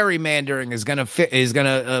 like gerrymandering is gonna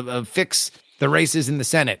fix the races in the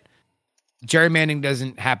Senate." Gerrymandering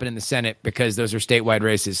doesn't happen in the Senate because those are statewide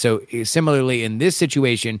races. So similarly, in this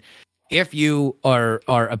situation, if you are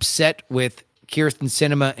upset with Kyrsten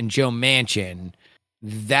Sinema and Joe Manchin,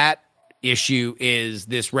 that issue is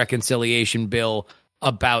this reconciliation bill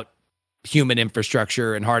about human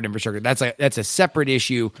infrastructure and hard infrastructure. That's a separate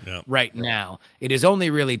issue right now. It is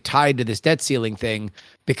only really tied to this debt ceiling thing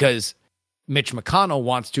because Mitch McConnell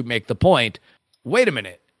wants to make the point, wait a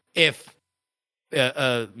minute, if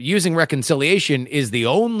using reconciliation is the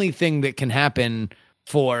only thing that can happen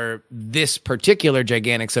for this particular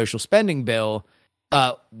gigantic social spending bill,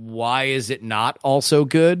 why is it not also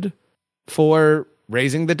good for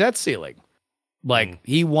raising the debt ceiling? Like,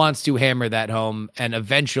 he wants to hammer that home, and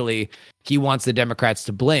eventually he wants the Democrats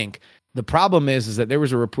to blink. The problem is that there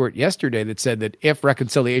was a report yesterday that said that if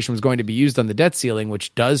reconciliation was going to be used on the debt ceiling,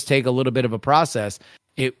 which does take a little bit of a process,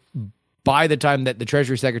 by the time that the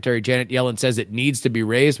Treasury Secretary Janet Yellen says it needs to be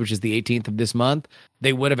raised, which is the 18th of this month,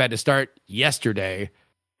 they would have had to start yesterday,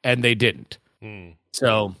 and they didn't.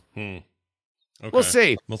 So Okay. We'll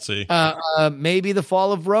see. We'll see. Maybe the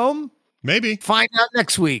fall of Rome. Maybe. Find out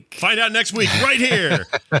next week. Right here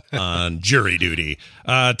on Jury Duty.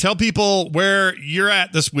 Tell people where you're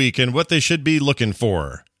at this week and what they should be looking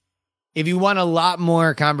for. If you want a lot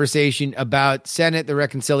more conversation about Senate, the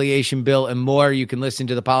reconciliation bill, and more, you can listen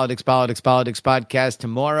to the Politics podcast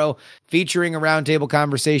tomorrow, featuring a roundtable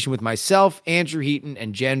conversation with myself, Andrew Heaton,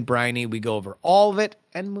 and Jen Briney. We go over all of it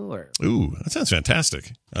and more. Ooh, that sounds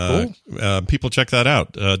fantastic. Cool. People check that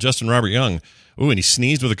out. Justin Robert Young. Ooh, and he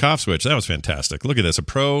sneezed with a cough switch. That was fantastic. Look at this. A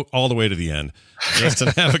pro all the way to the end. Justin,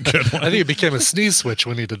 have a good one. I think it became a sneeze switch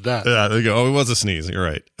when he did that. Yeah, there you go. Oh, it was a sneeze. You're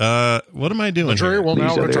right. What am I doing? The jury will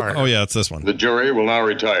now retire. Oh, yeah, it's this one. The jury will now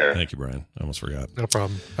retire. Thank you, Brian. I almost forgot. No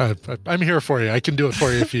problem. I'm here for you. I can do it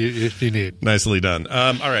for you if you need. Nicely done.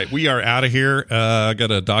 All right, we are out of here. I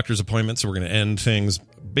got a doctor's appointment, so we're going to end things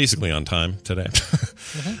basically on time today.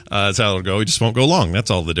 That's how it'll go. We just won't go long.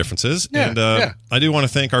 That's all the difference is. And I do want to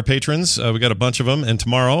thank our patrons. We got a bunch of them. And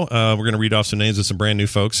tomorrow, we're going to read off some names of some brand new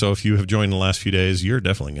folks. So if you have joined in the last few days, you're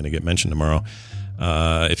definitely going to get mentioned tomorrow.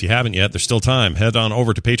 If you haven't yet, there's still time. Head on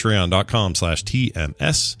over to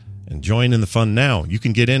patreon.com/TMS and join in the fun now. You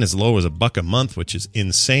can get in as low as $1 a month, which is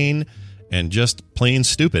insane and just plain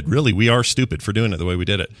stupid. Really, we are stupid for doing it the way we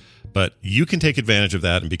did it. But you can take advantage of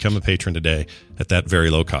that and become a patron today at that very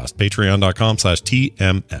low cost.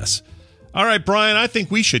 Patreon.com/TMS. All right, Brian, I think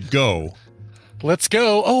we should go. Let's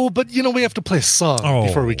go. Oh, but we have to play a song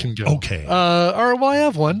before we can go. Okay. I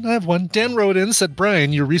have one. Dan wrote in, said,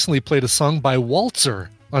 Brian, you recently played a song by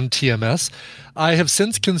Waltzer on TMS. I have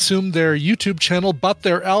since consumed their YouTube channel, bought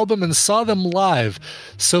their album, and saw them live.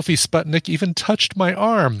 Sophie Sputnik even touched my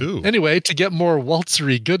arm. Ooh. Anyway, to get more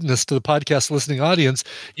waltzery goodness to the podcast listening audience,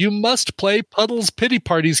 you must play Puddle's Pity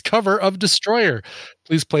Party's cover of Destroyer.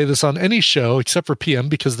 Please play this on any show except for PM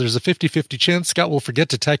because there's a 50-50 chance Scott will forget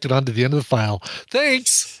to tack it onto the end of the file.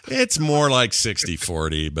 Thanks. It's more like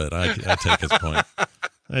 60-40, but I take his point.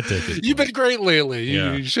 You've been great lately.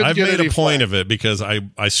 You shouldn't I've get made any a point flack. of it because I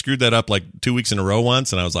screwed that up like 2 weeks in a row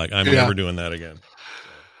once, and I was like, I'm never doing that again.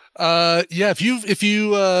 If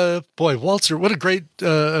you boy, Waltzer, what a great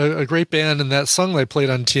band, and that song I played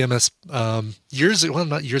on TMS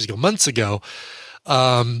months ago.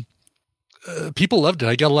 People loved it.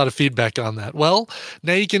 I got a lot of feedback on that. Well,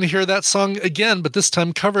 now you can hear that song again, but this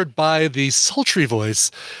time covered by the sultry voice,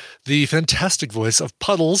 the fantastic voice of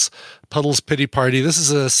Puddle's Pity Party. This is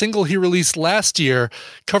a single he released last year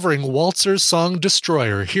covering Waltzer's song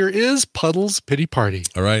Destroyer. Here is Puddle's Pity Party.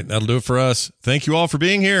 All right, that'll do it for us. Thank you all for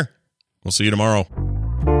being here. We'll see you tomorrow.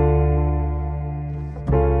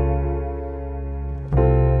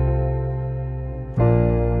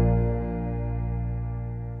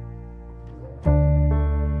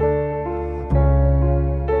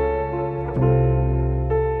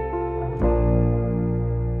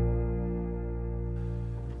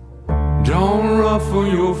 Don't ruffle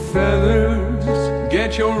your feathers,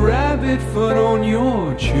 get your rabbit foot on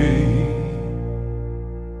your chain.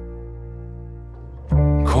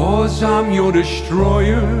 'Cause I'm your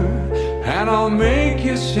destroyer, and I'll make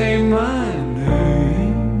you say my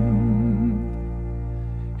name.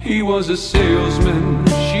 He was a salesman,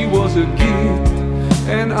 she was a gift,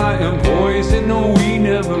 and I am poison, no we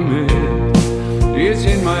never met. It's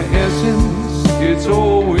in my essence, it's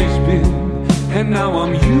always been, and now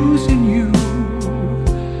I'm using you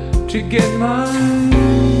to get my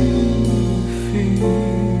fix.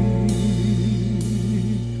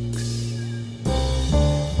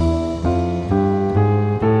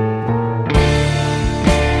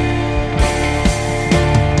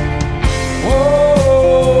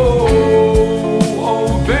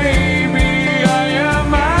 Oh, baby, I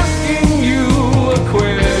am asking you a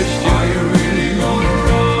question. Are you really gonna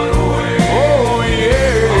run away? Oh,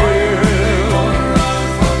 yeah. Are you really gonna run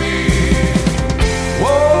from me?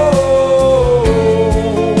 Whoa.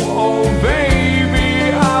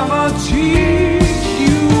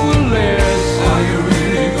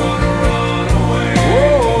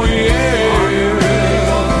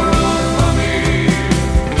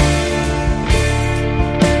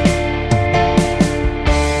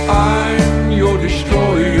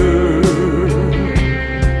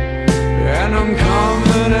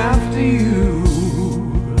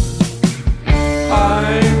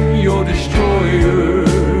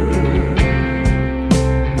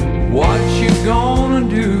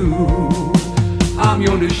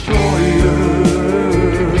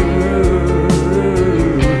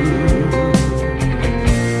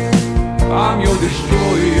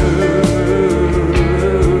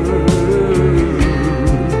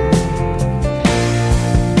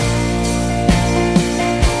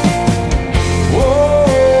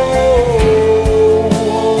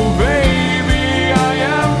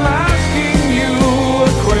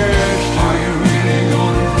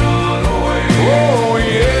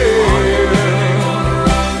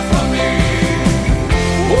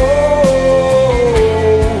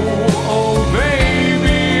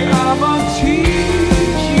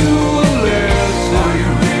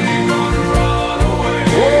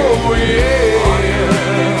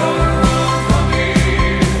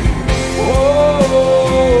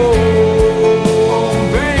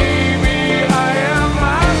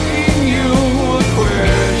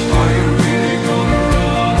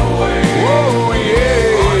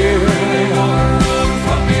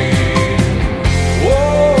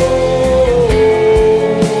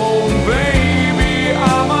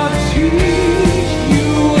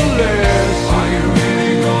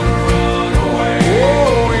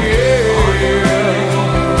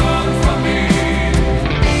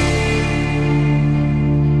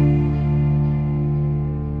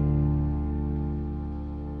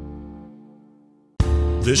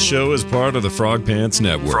 This show is part of the Frog Pants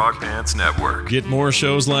Network. Frog Pants Network. Get more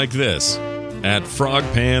shows like this at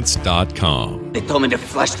frogpants.com. They told me to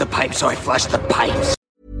flush the pipes, so I flushed the pipes.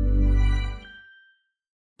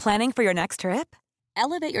 Planning for your next trip?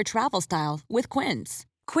 Elevate your travel style with Quince.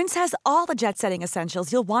 Quince has all the jet-setting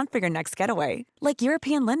essentials you'll want for your next getaway, like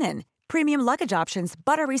European linen, premium luggage options,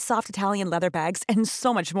 buttery soft Italian leather bags, and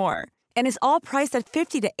so much more. And is all priced at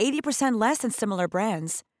 50 to 80% less than similar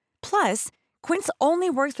brands. Plus, Quince only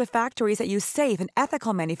works with factories that use safe and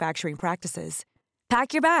ethical manufacturing practices.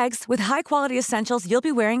 Pack your bags with high-quality essentials you'll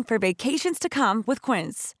be wearing for vacations to come with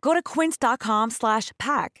Quince. Go to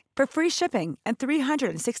quince.com/pack for free shipping and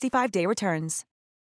 365-day returns.